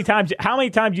 How many times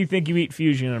do you think you eat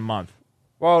fusion in a month?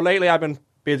 Well, lately I've been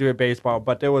busy with baseball,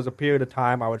 but there was a period of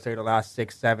time, I would say the last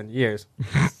 6-7 years,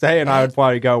 saying I would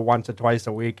probably go once or twice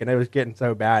a week, and it was getting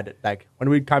so bad that, like, when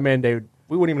we'd come in,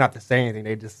 we wouldn't even have to say anything.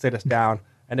 They'd just sit us down,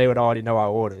 and they would already know our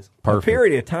orders. a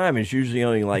period of time is usually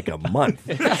only like a month.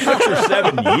 6 or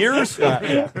 7 years?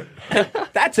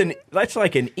 That's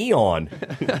like an eon.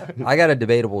 I got a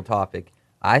debatable topic.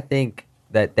 I think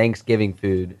that Thanksgiving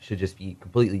food should just be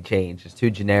completely changed. It's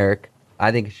too generic.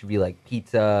 I think it should be like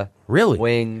pizza, Really?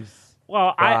 wings,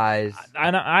 Well, fries.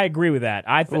 I agree with that.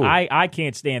 I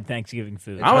can't stand Thanksgiving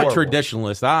food. I'm horrible. a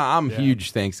traditionalist. I'm a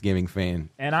huge Thanksgiving fan.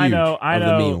 And Huge I of the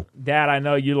know, meal. Dad. I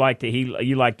know you like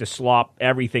to slop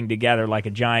everything together like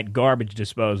a giant garbage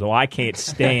disposal. I can't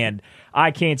stand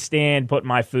putting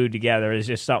my food together. There's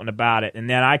just something about it. And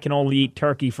then I can only eat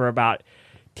turkey for about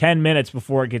 10 minutes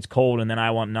before it gets cold, and then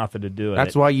I want nothing to do with it.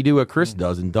 That's why you do what Chris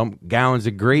does and dump gallons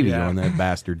of gravy on that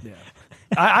bastard.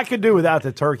 I could do without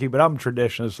the turkey, but I'm a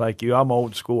traditionalist like you. I'm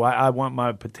old school. I want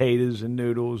my potatoes and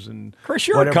noodles and Chris,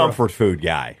 you're whatever. a comfort food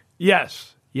guy.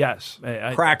 Yes.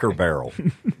 I Cracker Barrel.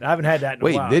 haven't had that in a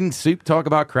Wait, while. didn't Soup talk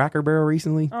about Cracker Barrel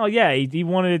recently? Oh yeah, he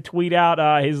wanted to tweet out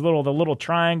the little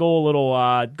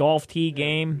triangle, golf tee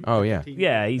game. Oh, yeah.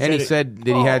 Yeah, he And he it- said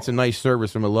that he had some nice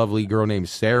service from a lovely girl named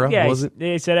Sarah, Yeah, was it?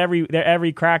 they said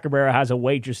every Cracker Barrel has a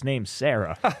waitress named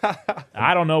Sarah.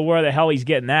 I don't know where the hell he's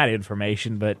getting that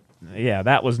information, but yeah,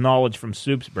 that was knowledge from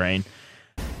Soup's brain.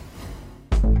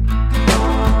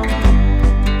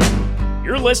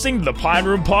 You're listening to the Pine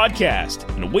Room Podcast,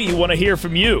 and we want to hear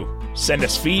from you. Send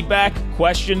us feedback,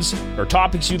 questions, or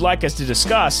topics you'd like us to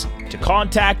discuss to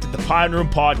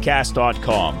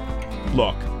contact@thepineroompodcast.com.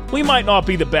 Look, we might not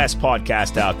be the best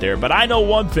podcast out there, but I know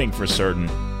one thing for certain.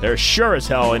 There sure as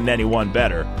hell isn't anyone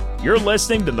better. You're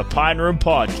listening to the Pine Room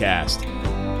Podcast.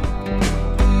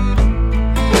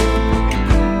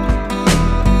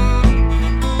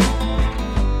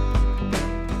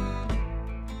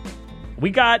 We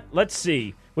got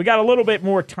a little bit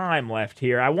more time left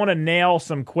here. I want to nail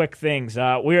some quick things.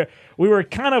 We've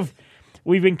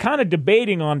been kind of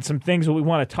debating on some things that we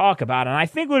want to talk about, and I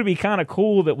think it would be kind of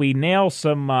cool that we nail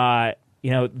some,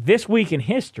 this week in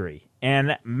history.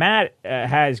 And Matt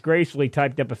has gracefully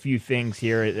typed up a few things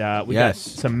here. We got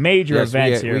some major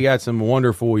events here. We got some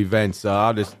wonderful events.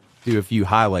 I'll just do a few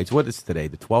highlights. What is today?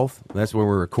 The 12th? That's when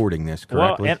we're recording this,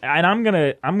 correctly? Well, and I'm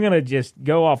gonna just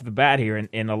go off the bat here,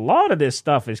 and a lot of this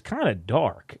stuff is kind of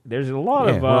dark. There's a lot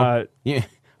of yeah.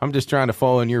 I'm just trying to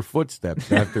follow in your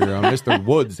footsteps after Mr.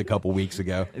 Woods a couple weeks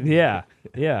ago. yeah.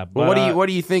 But what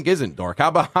do you think isn't dark? How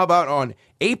about on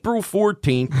April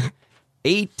 14th,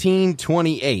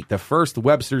 1828. The first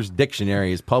Webster's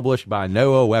Dictionary is published by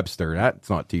Noah Webster. That's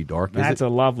not too dark, is That's it? a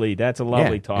lovely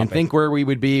topic. And think where we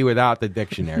would be without the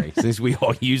dictionary, since we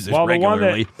all use it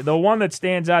regularly. The one that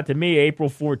stands out to me, April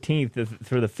 14th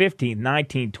through the 15th,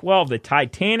 1912, the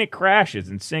Titanic crashes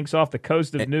and sinks off the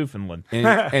coast of Newfoundland.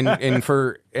 And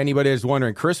for anybody that's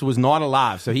wondering, Chris was not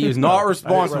alive, so he is not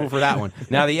responsible for that one.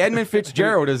 Now, the Edmund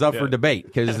Fitzgerald is up for debate,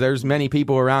 because there's many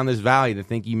people around this valley that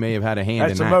think you may have had a hand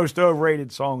That's in the that. most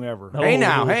overrated song ever. Hey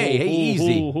now, hey,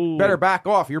 easy. Better back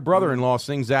off. Your brother-in-law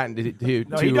sings that to he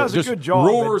does a just good job,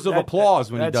 roars of but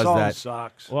applause when he does song that.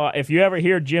 Sucks. Well, if you ever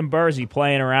hear Jim Bursey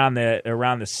playing around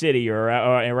the city or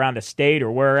around the state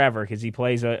or wherever, because he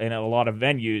plays in a lot of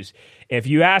venues, if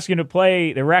you ask him to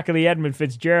play the wreck of the Edmund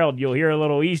Fitzgerald, you'll hear a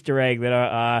little Easter egg that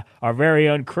our very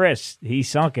own Chris, he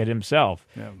sunk it himself.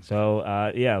 Yeah.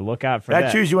 So, look out for that.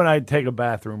 That's usually when I take a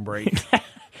bathroom break.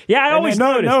 Yeah, I always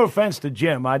notice. No offense to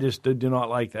Jim, I just do not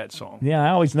like that song. Yeah, I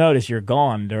always notice you're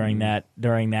gone during that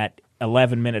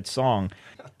 11-minute song.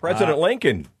 President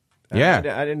Lincoln. Yeah.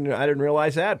 I didn't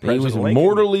realize that. He was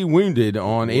mortally wounded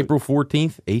on April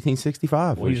 14th,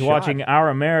 1865. He's watching Our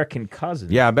American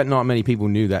Cousin. Yeah, I bet not many people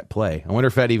knew that play. I wonder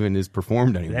if that even is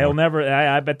performed anymore. They'll never.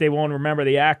 I bet they won't remember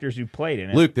the actors who played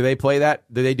in it. Luke, do they play that?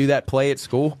 Do they do that play at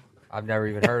school? I've never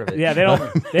even heard of it. Yeah, they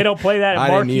don't play that at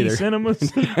Marquee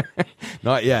Cinemas.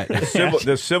 Not yet.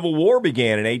 The Civil War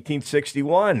began in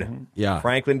 1861. Yeah.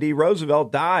 Franklin D.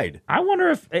 Roosevelt died. I wonder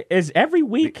if is every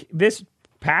week this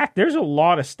packed. There's a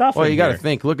lot of stuff. Well, in you got to here.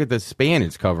 think. Look at the span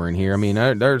it's covering here. I mean,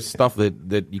 there's stuff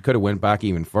that you could have went back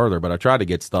even further, but I tried to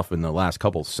get stuff in the last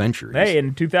couple centuries. Hey,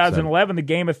 in 2011, the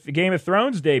Game of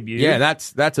Thrones debuted. Yeah,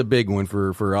 that's a big one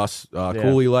for us.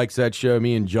 Cooley likes that show.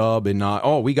 Me and Jubb, and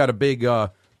we got a big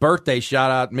birthday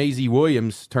shout out. Maisie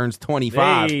Williams turns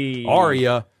 25. Hey.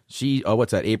 Aria,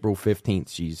 what's that? April 15th.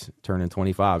 She's turning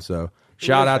 25. So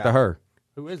shout out to her.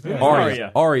 Who is that?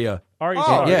 Aria. Arya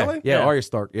Stark. Yeah, Arya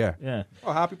Stark. Yeah.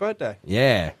 Oh, happy birthday.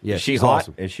 Yeah. Is she she's hot?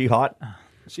 awesome. Is she hot?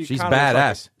 She's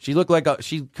badass. She looked like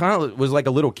she kind of was like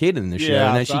a little kid in the show.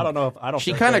 And then so I don't know if I don't.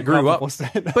 She feel kind of very grew up,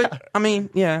 comfortable saying that. but I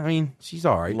mean, she's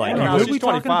all right. Like, No, Who she's we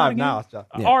talking 25 about now. So.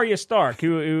 Arya Stark.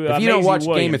 Who if you don't Maisie watch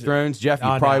Williams. Game of Thrones, Jeff,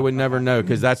 you probably would never know,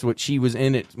 because that's what she was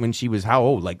in it when she was how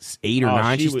old? Like 8 or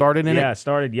 9. She started in it. Yeah,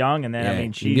 started young, and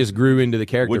then she just grew into the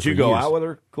character. Would you for go years. out with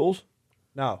her, Cools?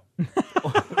 No.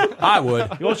 I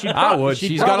would. Well, I would.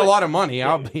 She's got a lot of money.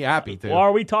 I'll be happy to. Well,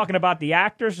 are we talking about the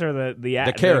actors or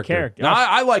the character? No,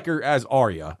 I like her as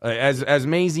Arya, as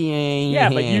Maisie. Yeah,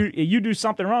 but you do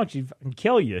something wrong, she can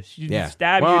kill you. She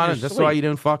stab you. In your that's sleep. why you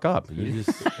don't fuck up. You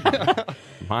just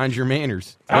mind your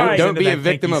manners. All right. Don't be a That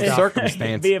victim of kinky stuff.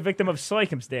 circumstance. Be a victim of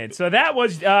circumstance. So that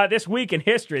was this week in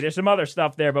history. There's some other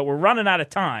stuff there, but we're running out of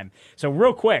time. So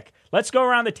real quick, let's go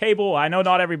around the table. I know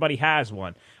not everybody has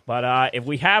one, but if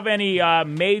we have any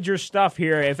major stuff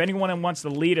here, if anyone wants to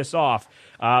lead us off,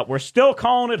 we're still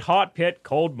calling it Hot Pit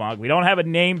Cold Mug. We don't have a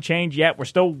name change yet. We're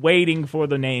still waiting for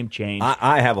the name change.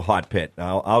 I have a hot pit.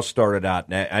 I'll start it out.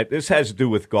 Now, this has to do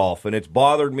with golf, and it's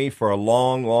bothered me for a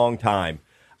long, long time.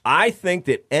 I think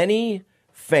that any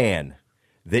fan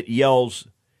that yells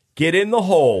 "get in the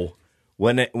hole"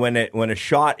 when a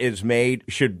shot is made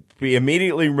should be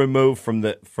immediately removed from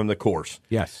the course.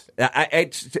 Yes,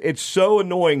 it's so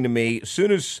annoying to me. As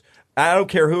soon as I don't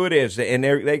care who it is, and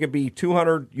they could be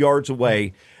 200 yards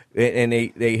away, and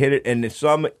they hit it, and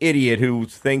some idiot who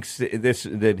thinks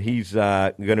that he's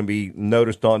going to be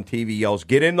noticed on TV yells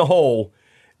 "get in the hole."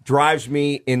 Drives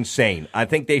me insane. I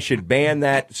think they should ban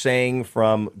that saying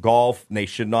from golf, and they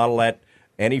should not let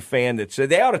any fan that said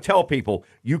they ought to tell people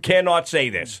you cannot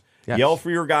say this. Yes. Yell for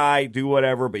your guy, do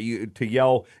whatever, but to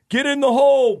yell "get in the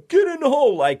hole,"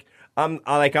 like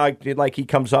like he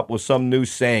comes up with some new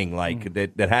saying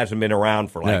that hasn't been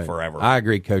around for forever. I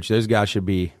agree, Coach. Those guys should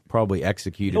be probably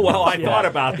executed. Well, I thought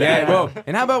about that. Yeah, well,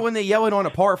 and how about when they yell it on a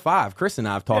par 5? Chris and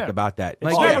I have talked about that.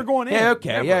 It's never going in. Yeah,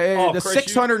 okay. Never. Yeah, the Chris,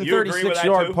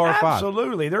 636-yard par 5.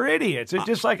 Absolutely. They're idiots. It's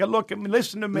just like a look.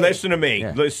 Listen to me. Listen to me.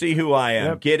 Yeah. Let's see who I am.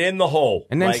 Yep. Get in the hole.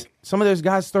 And then some of those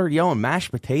guys started yelling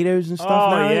mashed potatoes and stuff. Oh,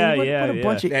 now. yeah, what yeah, a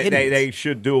bunch of idiots. They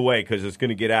should do away because it's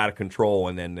going to get out of control,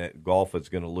 and then golf is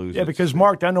going to lose. Yeah, because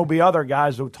Mark, then there'll be other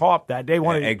guys who top that. They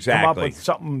want to exactly. come up with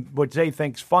something which they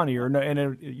think's funny,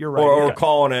 and you're right. Or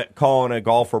calling a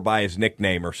golfer by his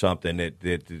nickname or something that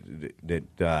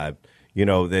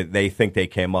they think they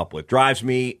came up with. Drives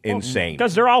me insane.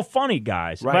 Because they're all funny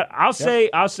guys. Right. But I'll say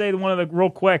one of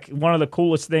the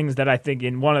coolest things that I think,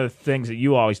 and one of the things that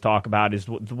you always talk about is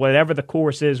whatever the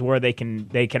course is where they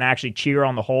can actually cheer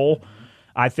on the hole.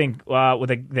 I think with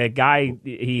the guy,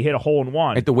 he hit a hole in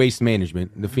one at the Waste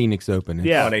Management, the Phoenix Open.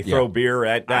 Yeah. When they throw beer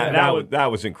at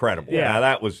that was incredible. Yeah.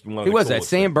 That was one of Who the was that? coolest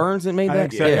Sam things. Burns that made I that?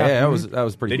 think so, Yeah, yeah. that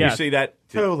was pretty Did cool. you see that?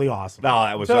 Totally awesome. No,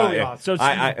 that was Totally awesome.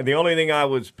 awesome. So the only thing I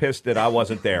was pissed that I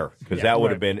wasn't there because that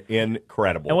would have been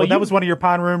incredible. Well, that was one of your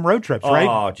Pine Room road trips, right?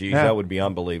 Oh, geez, that would be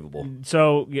unbelievable.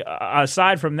 So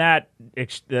aside from that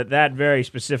very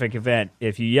specific event,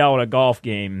 if you yell at a golf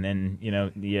game, then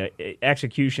the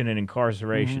execution and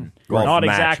incarceration. We're Golf not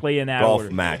match. exactly in that golf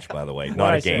order. match, by the way, What'd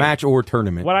not I a say? game. Match or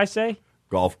tournament. What'd I say?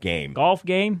 Golf game. Golf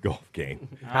game? Golf game.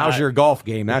 How's your golf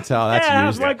game? That's how that's Yeah,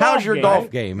 used. how's my How's golf your game?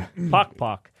 golf game?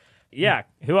 Puck. Yeah.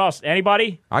 Who else?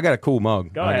 Anybody? I got a cool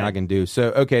mug Go ahead. I can do.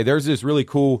 So, okay, there's this really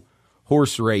cool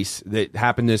horse race that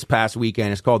happened this past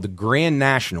weekend. It's called the Grand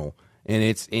National, and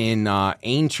it's in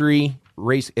Aintree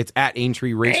Race. It's at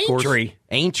Aintree Racecourse.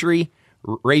 Aintree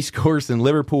Racecourse in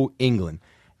Liverpool, England.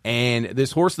 And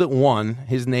this horse that won,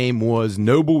 his name was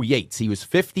Noble Yates. He was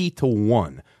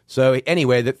 50-1. So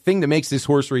anyway, the thing that makes this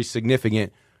horse race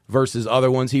significant versus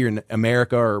other ones here in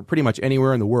America or pretty much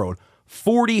anywhere in the world,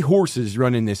 40 horses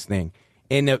running this thing.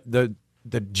 And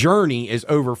the journey is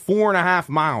over 4.5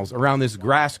 miles around this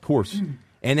grass course.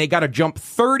 And they got to jump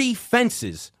 30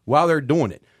 fences while they're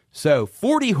doing it. So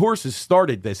 40 horses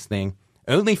started this thing.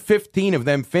 Only 15 of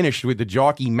them finished with the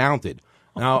jockey mounted.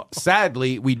 Now,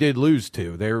 sadly, we did lose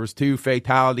 2. There was 2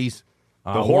 fatalities.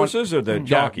 The horses or the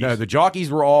jockeys? No, the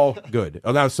jockeys were all good.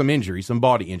 Oh, that was some injuries, some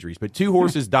body injuries. But 2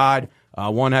 horses died.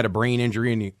 One had a brain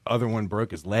injury, and the other one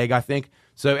broke his leg, I think.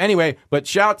 So anyway, but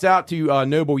shouts out to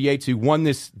Noble Yates, who won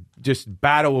this just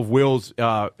battle of wills,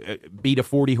 beat a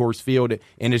 40-horse field,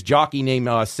 and his jockey named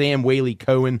Sam Whaley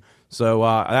Cohen. So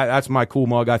that's my cool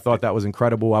mug. I thought that was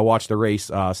incredible. I watched the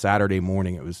race Saturday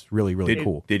morning. It was really, really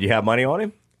cool. Did you have money on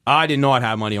him? I did not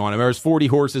have money on him. There was 40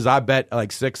 horses. I bet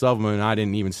like 6 of them, and I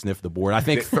didn't even sniff the board. I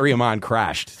think 3 of mine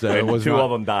crashed. So it was 2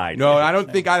 of them died. No, I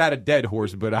don't think I had a dead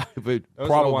horse, but Those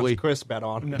probably are the ones Chris bet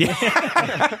on.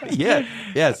 yeah,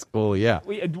 yes, cool, yeah.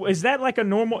 Is that like a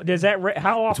normal? Does that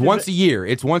how often? It's once a year.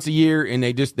 It's once a year, and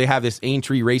they have this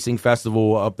Aintree Racing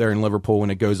Festival up there in Liverpool,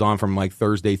 and it goes on from like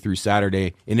Thursday through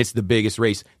Saturday, and it's the biggest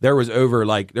race. There's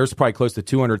probably close to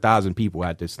 200,000 people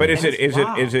at this. But thing.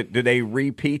 is it? Do they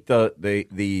repeat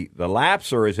the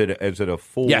laps, or is it a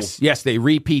full? Yes, they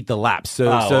repeat the laps.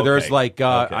 So there's okay. like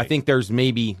Okay. I think there's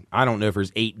maybe, I don't know if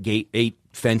there's 8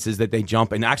 fences that they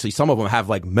jump, and actually some of them have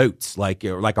like moats, like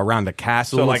around the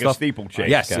castle. So and like a stuff. steeplechase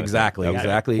Yes, kind of exactly, thing. Okay.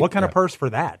 exactly. What kind of purse for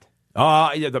that?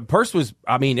 The purse was,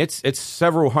 I mean, it's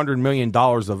several $100 million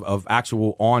of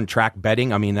actual on track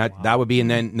betting. I mean that would be, and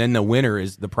then the winner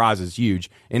is the prize is huge.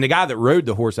 And the guy that rode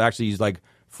the horse actually is like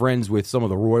friends with some of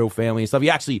the royal family and stuff.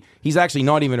 He's actually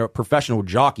not even a professional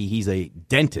jockey. He's a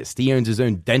dentist. He owns his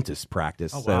own dentist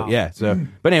practice. wow.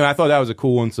 But anyway, I thought that was a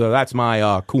cool one. So that's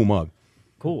my cool mug.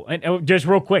 Cool. And just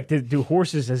real quick, do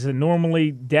horses? Is it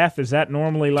normally death? Is that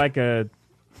normally like a?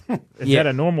 Is that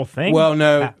a normal thing? Well,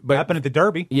 no, but Happened at the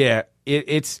Derby. yeah,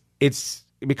 it's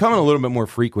becoming a little bit more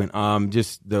frequent.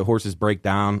 Just the horses break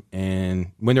down,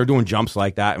 and when they're doing jumps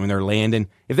like that, and when they're landing,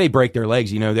 if they break their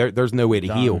legs, there's no way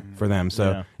to heal for them.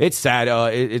 So it's sad.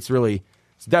 It's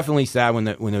definitely sad when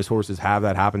those horses have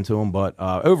that happen to them. But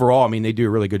overall, I mean, they do a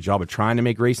really good job of trying to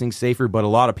make racing safer. But a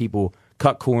lot of people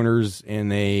cut corners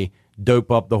and they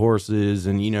dope up the horses,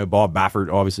 and Bob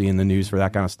Baffert obviously in the news for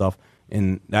that kind of stuff.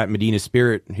 And that Medina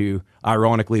Spirit, who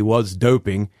ironically was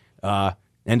doping,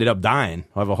 ended up dying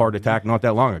of a heart attack not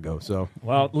that long ago. So,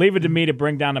 well, leave it to me to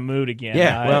bring down the mood again.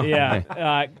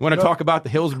 Want to talk about the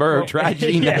Hillsborough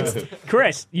tragedy next?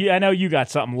 Chris, I know you got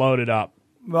something loaded up.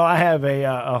 Well, I have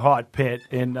a hot pit,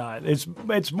 and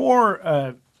it's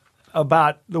more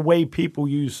about the way people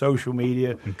use social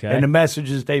media and the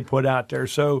messages they put out there.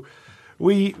 So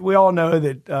we all know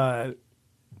that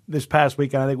this past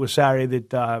weekend, I think it was Saturday,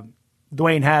 that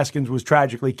Dwayne Haskins was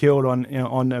tragically killed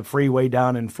on the freeway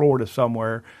down in Florida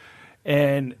somewhere.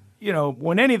 And,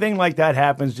 when anything like that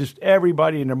happens, just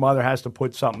everybody and their mother has to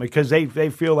put something because they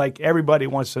feel like everybody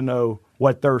wants to know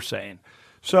what they're saying.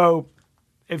 So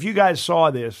if you guys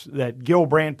saw this, that Gil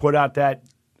Brandt put out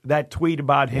that tweet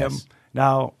about him. Yes.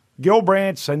 Now, Gil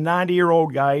Brandt's a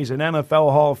 90-year-old guy. He's an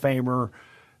NFL Hall of Famer.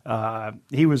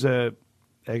 He was an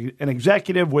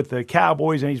executive with the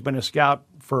Cowboys, and he's been a scout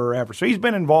forever. So he's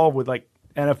been involved with like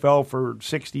NFL for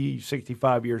 60,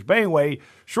 65 years. But anyway,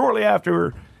 shortly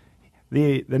after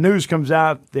the news comes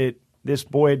out that this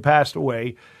boy had passed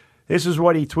away, this is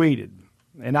what he tweeted.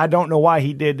 And I don't know why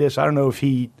he did this. I don't know if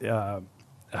he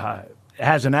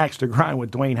has an axe to grind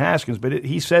with Dwayne Haskins, but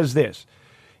he says this.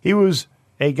 He was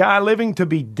a guy living to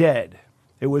be dead,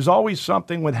 It was always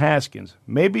something with Haskins.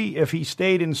 Maybe if he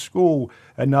stayed in school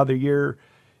another year,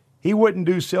 he wouldn't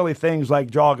do silly things like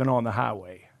jogging on the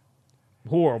highway.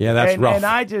 Horrible. Yeah, that's rough. And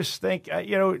I just think,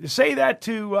 say that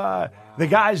to the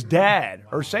guy's dad,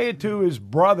 or say it to his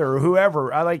brother or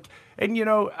whoever. I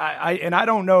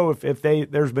don't know if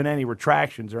there's been any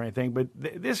retractions or anything, but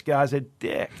this guy's a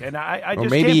dick, and I just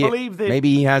can't believe that.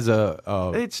 Maybe he has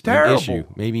it's an terrible. issue.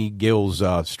 Maybe Gil's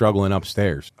struggling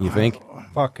upstairs. You think?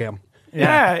 Fuck him.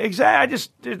 Yeah, exactly.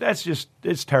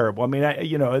 It's terrible. I mean,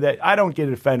 I don't get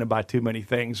offended by too many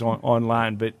things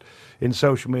online, but in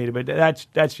social media, but that's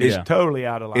just totally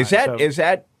out of line. Is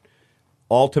that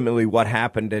ultimately what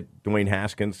happened at Dwayne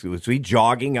Haskins? Was he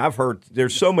jogging? I've heard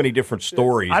there's so many different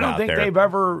stories. I don't think they've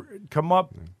ever come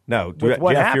up. No, with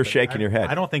what Jeff, happened. you're shaking your head.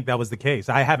 I don't think that was the case.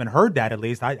 I haven't heard that, at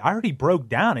least. I heard he broke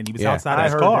down and he was outside I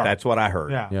his heard car. That's what I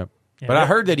heard. Yeah. Yep. But I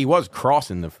heard that he was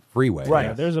crossing the freeway. Right.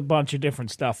 Yeah, there's a bunch of different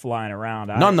stuff flying around.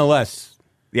 Nonetheless,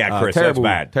 Yeah, Chris, terrible,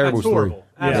 that's bad. Terrible That's story. horrible.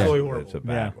 Absolutely horrible. It's a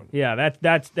bad one. Yeah,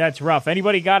 that's rough.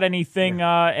 Anybody got anything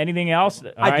else?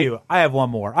 All I right. do. I have one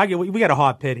more. We got a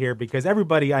hot pit here because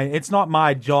everybody. It's not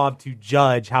my job to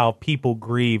judge how people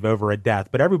grieve over a death,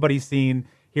 but everybody's seen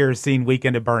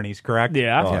Weekend at Bernie's, correct?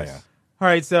 Yeah. Oh, Yes. yeah. All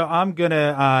right, so I'm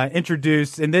gonna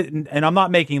introduce, and I'm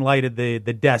not making light of the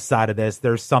death side of this.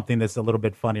 There's something that's a little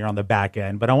bit funnier on the back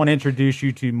end, but I want to introduce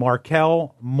you to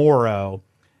Markel Morrow,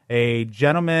 a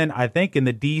gentleman I think in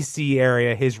the D.C.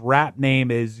 area. His rap name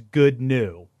is Good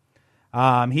New.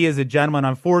 He is a gentleman,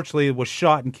 unfortunately, was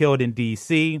shot and killed in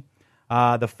D.C.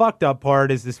 The fucked up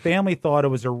part is his family thought it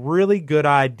was a really good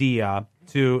idea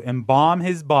to embalm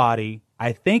his body.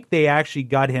 I think they actually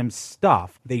got him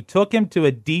stuffed. They took him to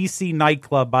a D.C.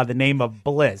 nightclub by the name of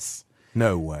Bliss.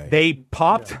 No way. They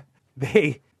plopped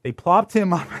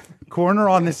him on the corner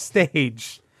on the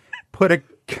stage, put a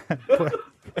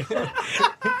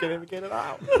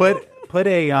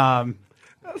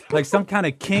like some kind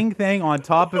of king thing on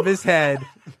top of his head,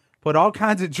 put all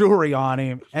kinds of jewelry on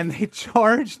him, and they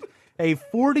charged a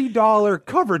 $40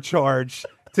 cover charge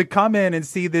to come in and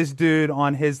see this dude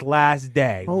on his last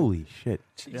day. Holy shit.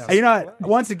 You know,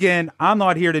 once again, I'm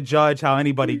not here to judge how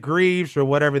anybody grieves or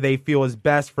whatever they feel is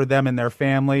best for them and their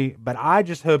family, but I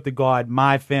just hope to God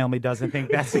my family doesn't think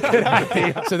that's a good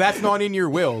idea. So that's not in your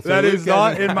will. So That Luke is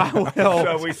not hasn't- in my will.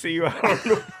 So we see you out.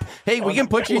 Hey, we can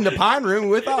put you in the pine room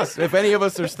with us if any of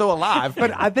us are still alive.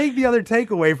 But I think the other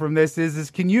takeaway from this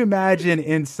is can you imagine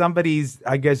in somebody's,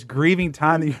 I guess, grieving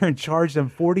time that you're in charge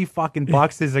of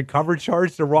 $40 as a cover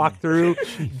charge to walk through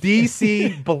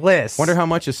DC Bliss? Wonder how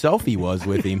much a selfie was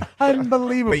with him.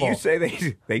 Unbelievable. But you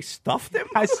say they stuffed him?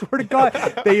 I swear to God,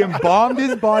 they embalmed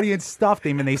his body and stuffed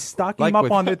him, and they stuck him up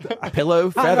with on the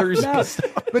pillow feathers. No,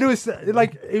 but it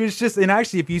was just, and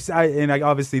actually, if you,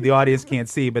 obviously the audience can't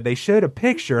see, but they showed a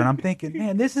picture, and I'm thinking,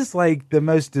 man, this is like the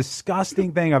most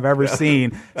disgusting thing I've ever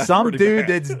seen. Some dude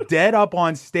that's dead up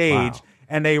on stage,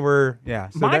 and they were, So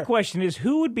My question is,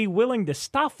 who would be willing to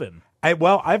stuff him?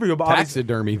 everybody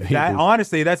Taxidermy people.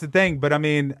 honestly, that's the thing. But I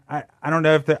mean, I don't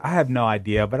know if I have no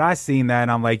idea. But I seen that,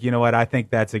 and I'm like, you know what? I think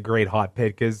that's a great hot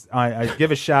pit because I give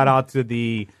a shout out to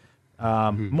the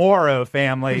Morrow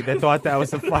family that thought that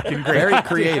was a fucking great. Very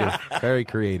creative. Very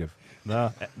creative.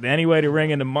 Any way to ring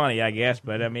in the money, I guess.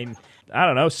 But I mean, I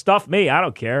don't know. Stuff me. I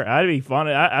don't care. That'd be fun.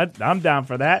 I'm down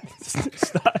for that.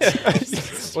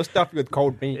 We'll stuff you with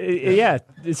cold meat. Yeah,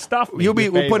 stuff me.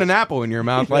 We'll put an apple in your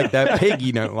mouth like that pig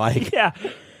you don't like. Yeah.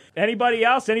 Anybody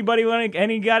else? Anybody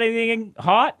got anything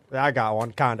hot? I got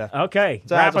one, kind of. Okay,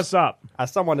 So wrap as us up.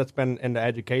 As someone that's been in the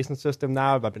education system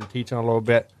now, I've been teaching a little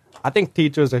bit. I think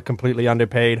teachers are completely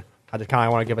underpaid. I just kind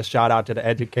of want to give a shout out to the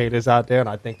educators out there, and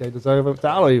I think they deserve a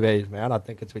salary raise, man. I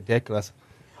think it's ridiculous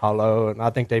how low, and I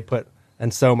think they put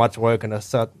in so much work and are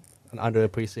such an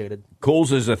underappreciated.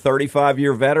 Cools is a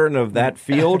 35-year veteran of that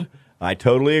field. I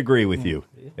totally agree with you,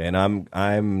 and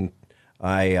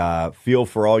I feel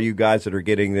for all you guys that are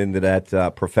getting into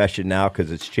that profession now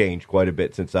because it's changed quite a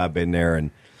bit since I've been there,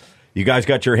 and you guys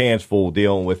got your hands full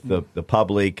dealing with the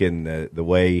public and the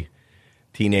way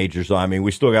teenagers. I mean,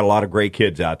 we still got a lot of great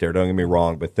kids out there. Don't get me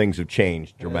wrong, but things have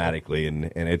changed dramatically, and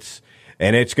it's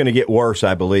going to get worse,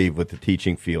 I believe, with the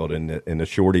teaching field and the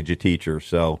shortage of teachers.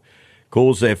 So,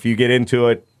 Cools, if you get into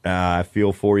it, I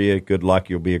feel for you. Good luck.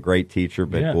 You'll be a great teacher,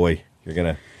 but boy, you're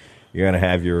gonna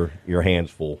have your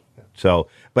hands full. So,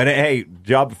 but hey,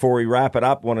 before we wrap it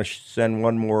up, want to send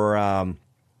one more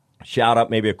shout out,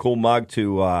 maybe a cool mug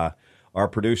to our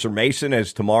producer Mason,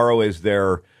 as tomorrow is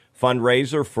their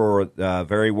fundraiser for a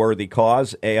very worthy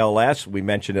cause, ALS. We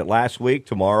mentioned it last week.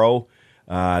 Tomorrow,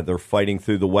 they're fighting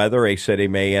through the weather. They said they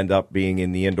may end up being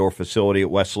in the indoor facility at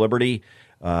West Liberty.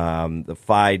 the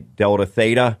Phi Delta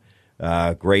Theta,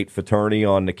 great fraternity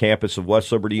on the campus of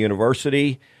West Liberty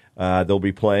University. They'll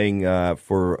be playing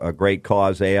for a great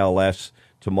cause, ALS,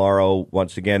 tomorrow.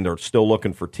 Once again, they're still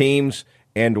looking for teams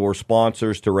and or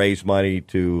sponsors to raise money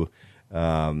to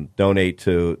donate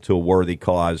to a worthy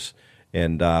cause.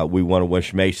 And we want to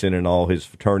wish Mason and all his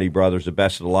fraternity brothers the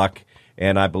best of luck.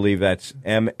 And I believe that's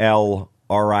MLRITER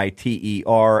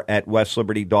at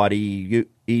westliberty.edu.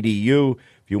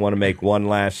 If you want to make one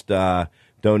last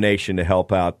donation to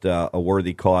help out a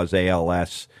worthy cause,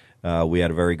 ALS. We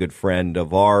had a very good friend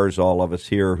of ours, all of us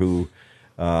here, who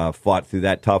fought through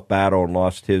that tough battle and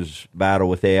lost his battle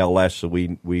with ALS, so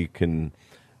we can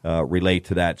relate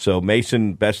to that. So,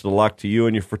 Mason, best of luck to you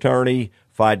and your fraternity,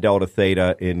 Phi Delta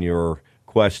Theta, in your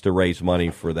quest to raise money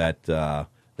for that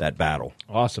battle.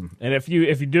 Awesome. And if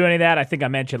you do any of that, I think I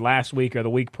mentioned last week or the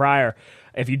week prior,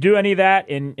 if you do any of that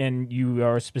and you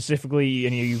are specifically,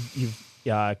 and you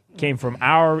came from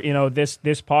our, this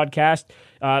podcast,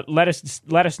 let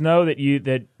us know that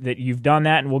you've done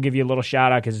that, and we'll give you a little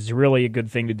shout out because it's really a good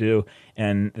thing to do,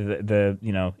 and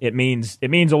it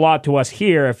means a lot to us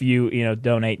here if you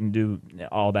donate and do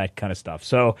all that kind of stuff.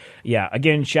 So yeah,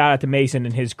 again, shout out to Mason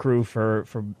and his crew for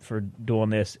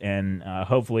doing this, and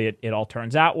hopefully it all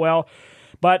turns out well.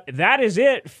 But that is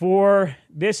it for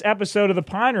this episode of the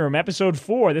Pine Room, episode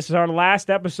 4. This is our last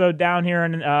episode down here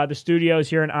in the studios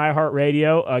here in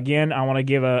iHeartRadio. Again, I want to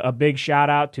give a big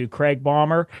shout-out to Craig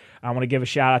Balmer. I want to give a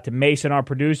shout-out to Mason, our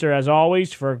producer, as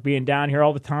always, for being down here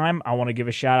all the time. I want to give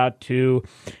a shout-out to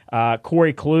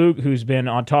Corey Klug, who's been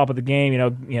on top of the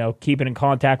game, keeping in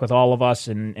contact with all of us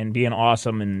and being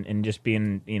awesome and just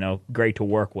being, great to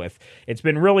work with. It's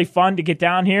been really fun to get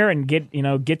down here and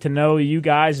get to know you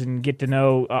guys and get to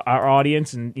know our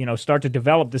audience and, start to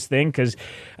develop this thing because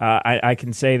I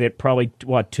can say that probably,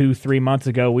 2-3 months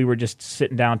ago, we were just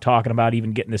sitting down talking about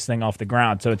even getting this thing off the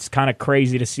ground. So it's kind of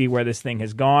crazy to see where this thing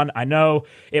has gone. I know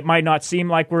it might not seem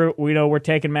like we're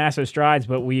taking massive strides,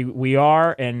 but we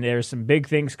are, and there's some big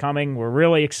things coming. We're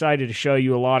really excited to show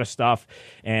you a lot of stuff.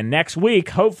 And next week,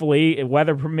 hopefully,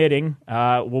 weather permitting,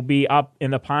 we'll be up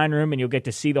in the Pine Room, and you'll get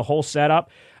to see the whole setup.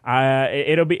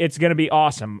 It's going to be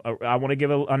awesome. I want to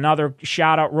give another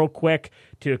shout out real quick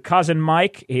to cousin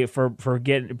Mike for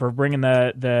bringing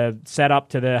the setup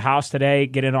to the house today,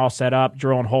 getting all set up,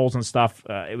 drilling holes and stuff.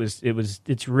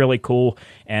 It's really cool,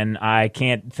 and I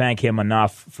can't thank him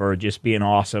enough for just being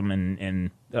awesome and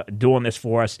doing this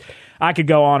for us. I could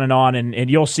go on, and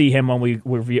you'll see him when we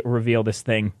reveal this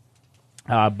thing.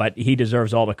 But he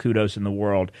deserves all the kudos in the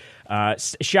world.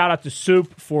 Shout out to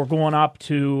Soup for going up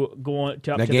to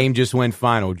the game just went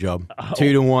final, Job.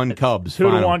 2-1 Cubs.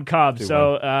 2-1 Cubs.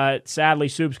 So sadly,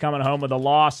 Soup's coming home with a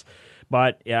loss.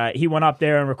 But he went up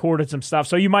there and recorded some stuff.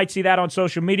 So you might see that on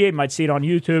social media. You might see it on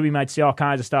YouTube. You might see all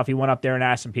kinds of stuff. He went up there and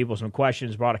asked some people some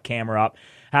questions, brought a camera up.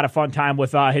 Had a fun time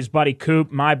with his buddy Coop,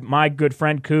 my good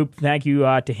friend Coop. Thank you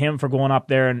to him for going up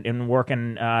there and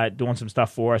working, doing some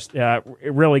stuff for us.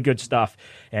 Really good stuff,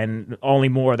 and only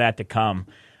more of that to come.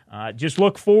 Just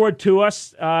look forward to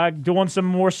us doing some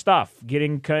more stuff,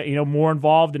 getting more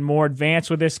involved and more advanced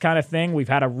with this kind of thing. We've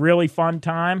had a really fun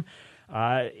time.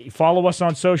 Follow us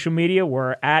on social media.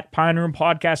 We're at Pine Room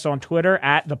Podcast on Twitter,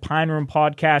 at the Pine Room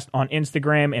Podcast on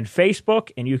Instagram and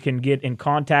Facebook, and you can get in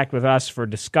contact with us for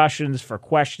discussions, for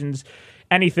questions,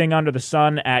 anything under the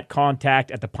sun at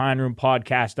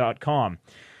contact@thepineroompodcast.com.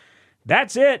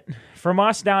 That's it from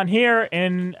us down here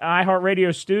in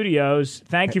iHeartRadio Studios.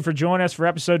 Thank you for joining us for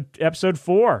episode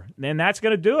 4, and that's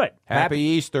going to do it. Happy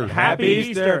Easter. Happy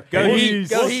Easter. Go Heat.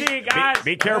 We'll see you guys.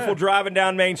 Be careful driving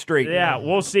down Main Street. Yeah,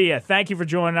 we'll see you. Thank you for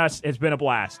joining us. It's been a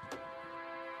blast.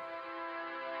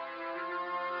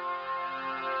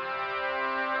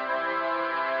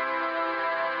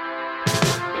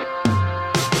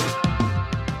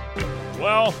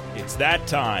 Well, it's that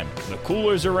time. The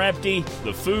coolers are empty,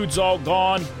 the food's all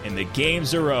gone, and the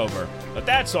games are over. But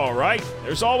that's all right.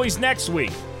 There's always next week.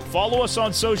 Follow us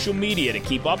on social media to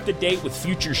keep up to date with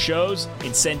future shows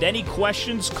and send any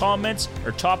questions, comments,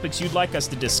 or topics you'd like us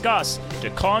to discuss to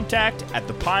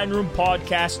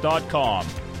contact@thepineroompodcast.com.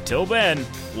 Till then,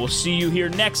 we'll see you here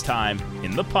next time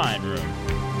in the Pine Room.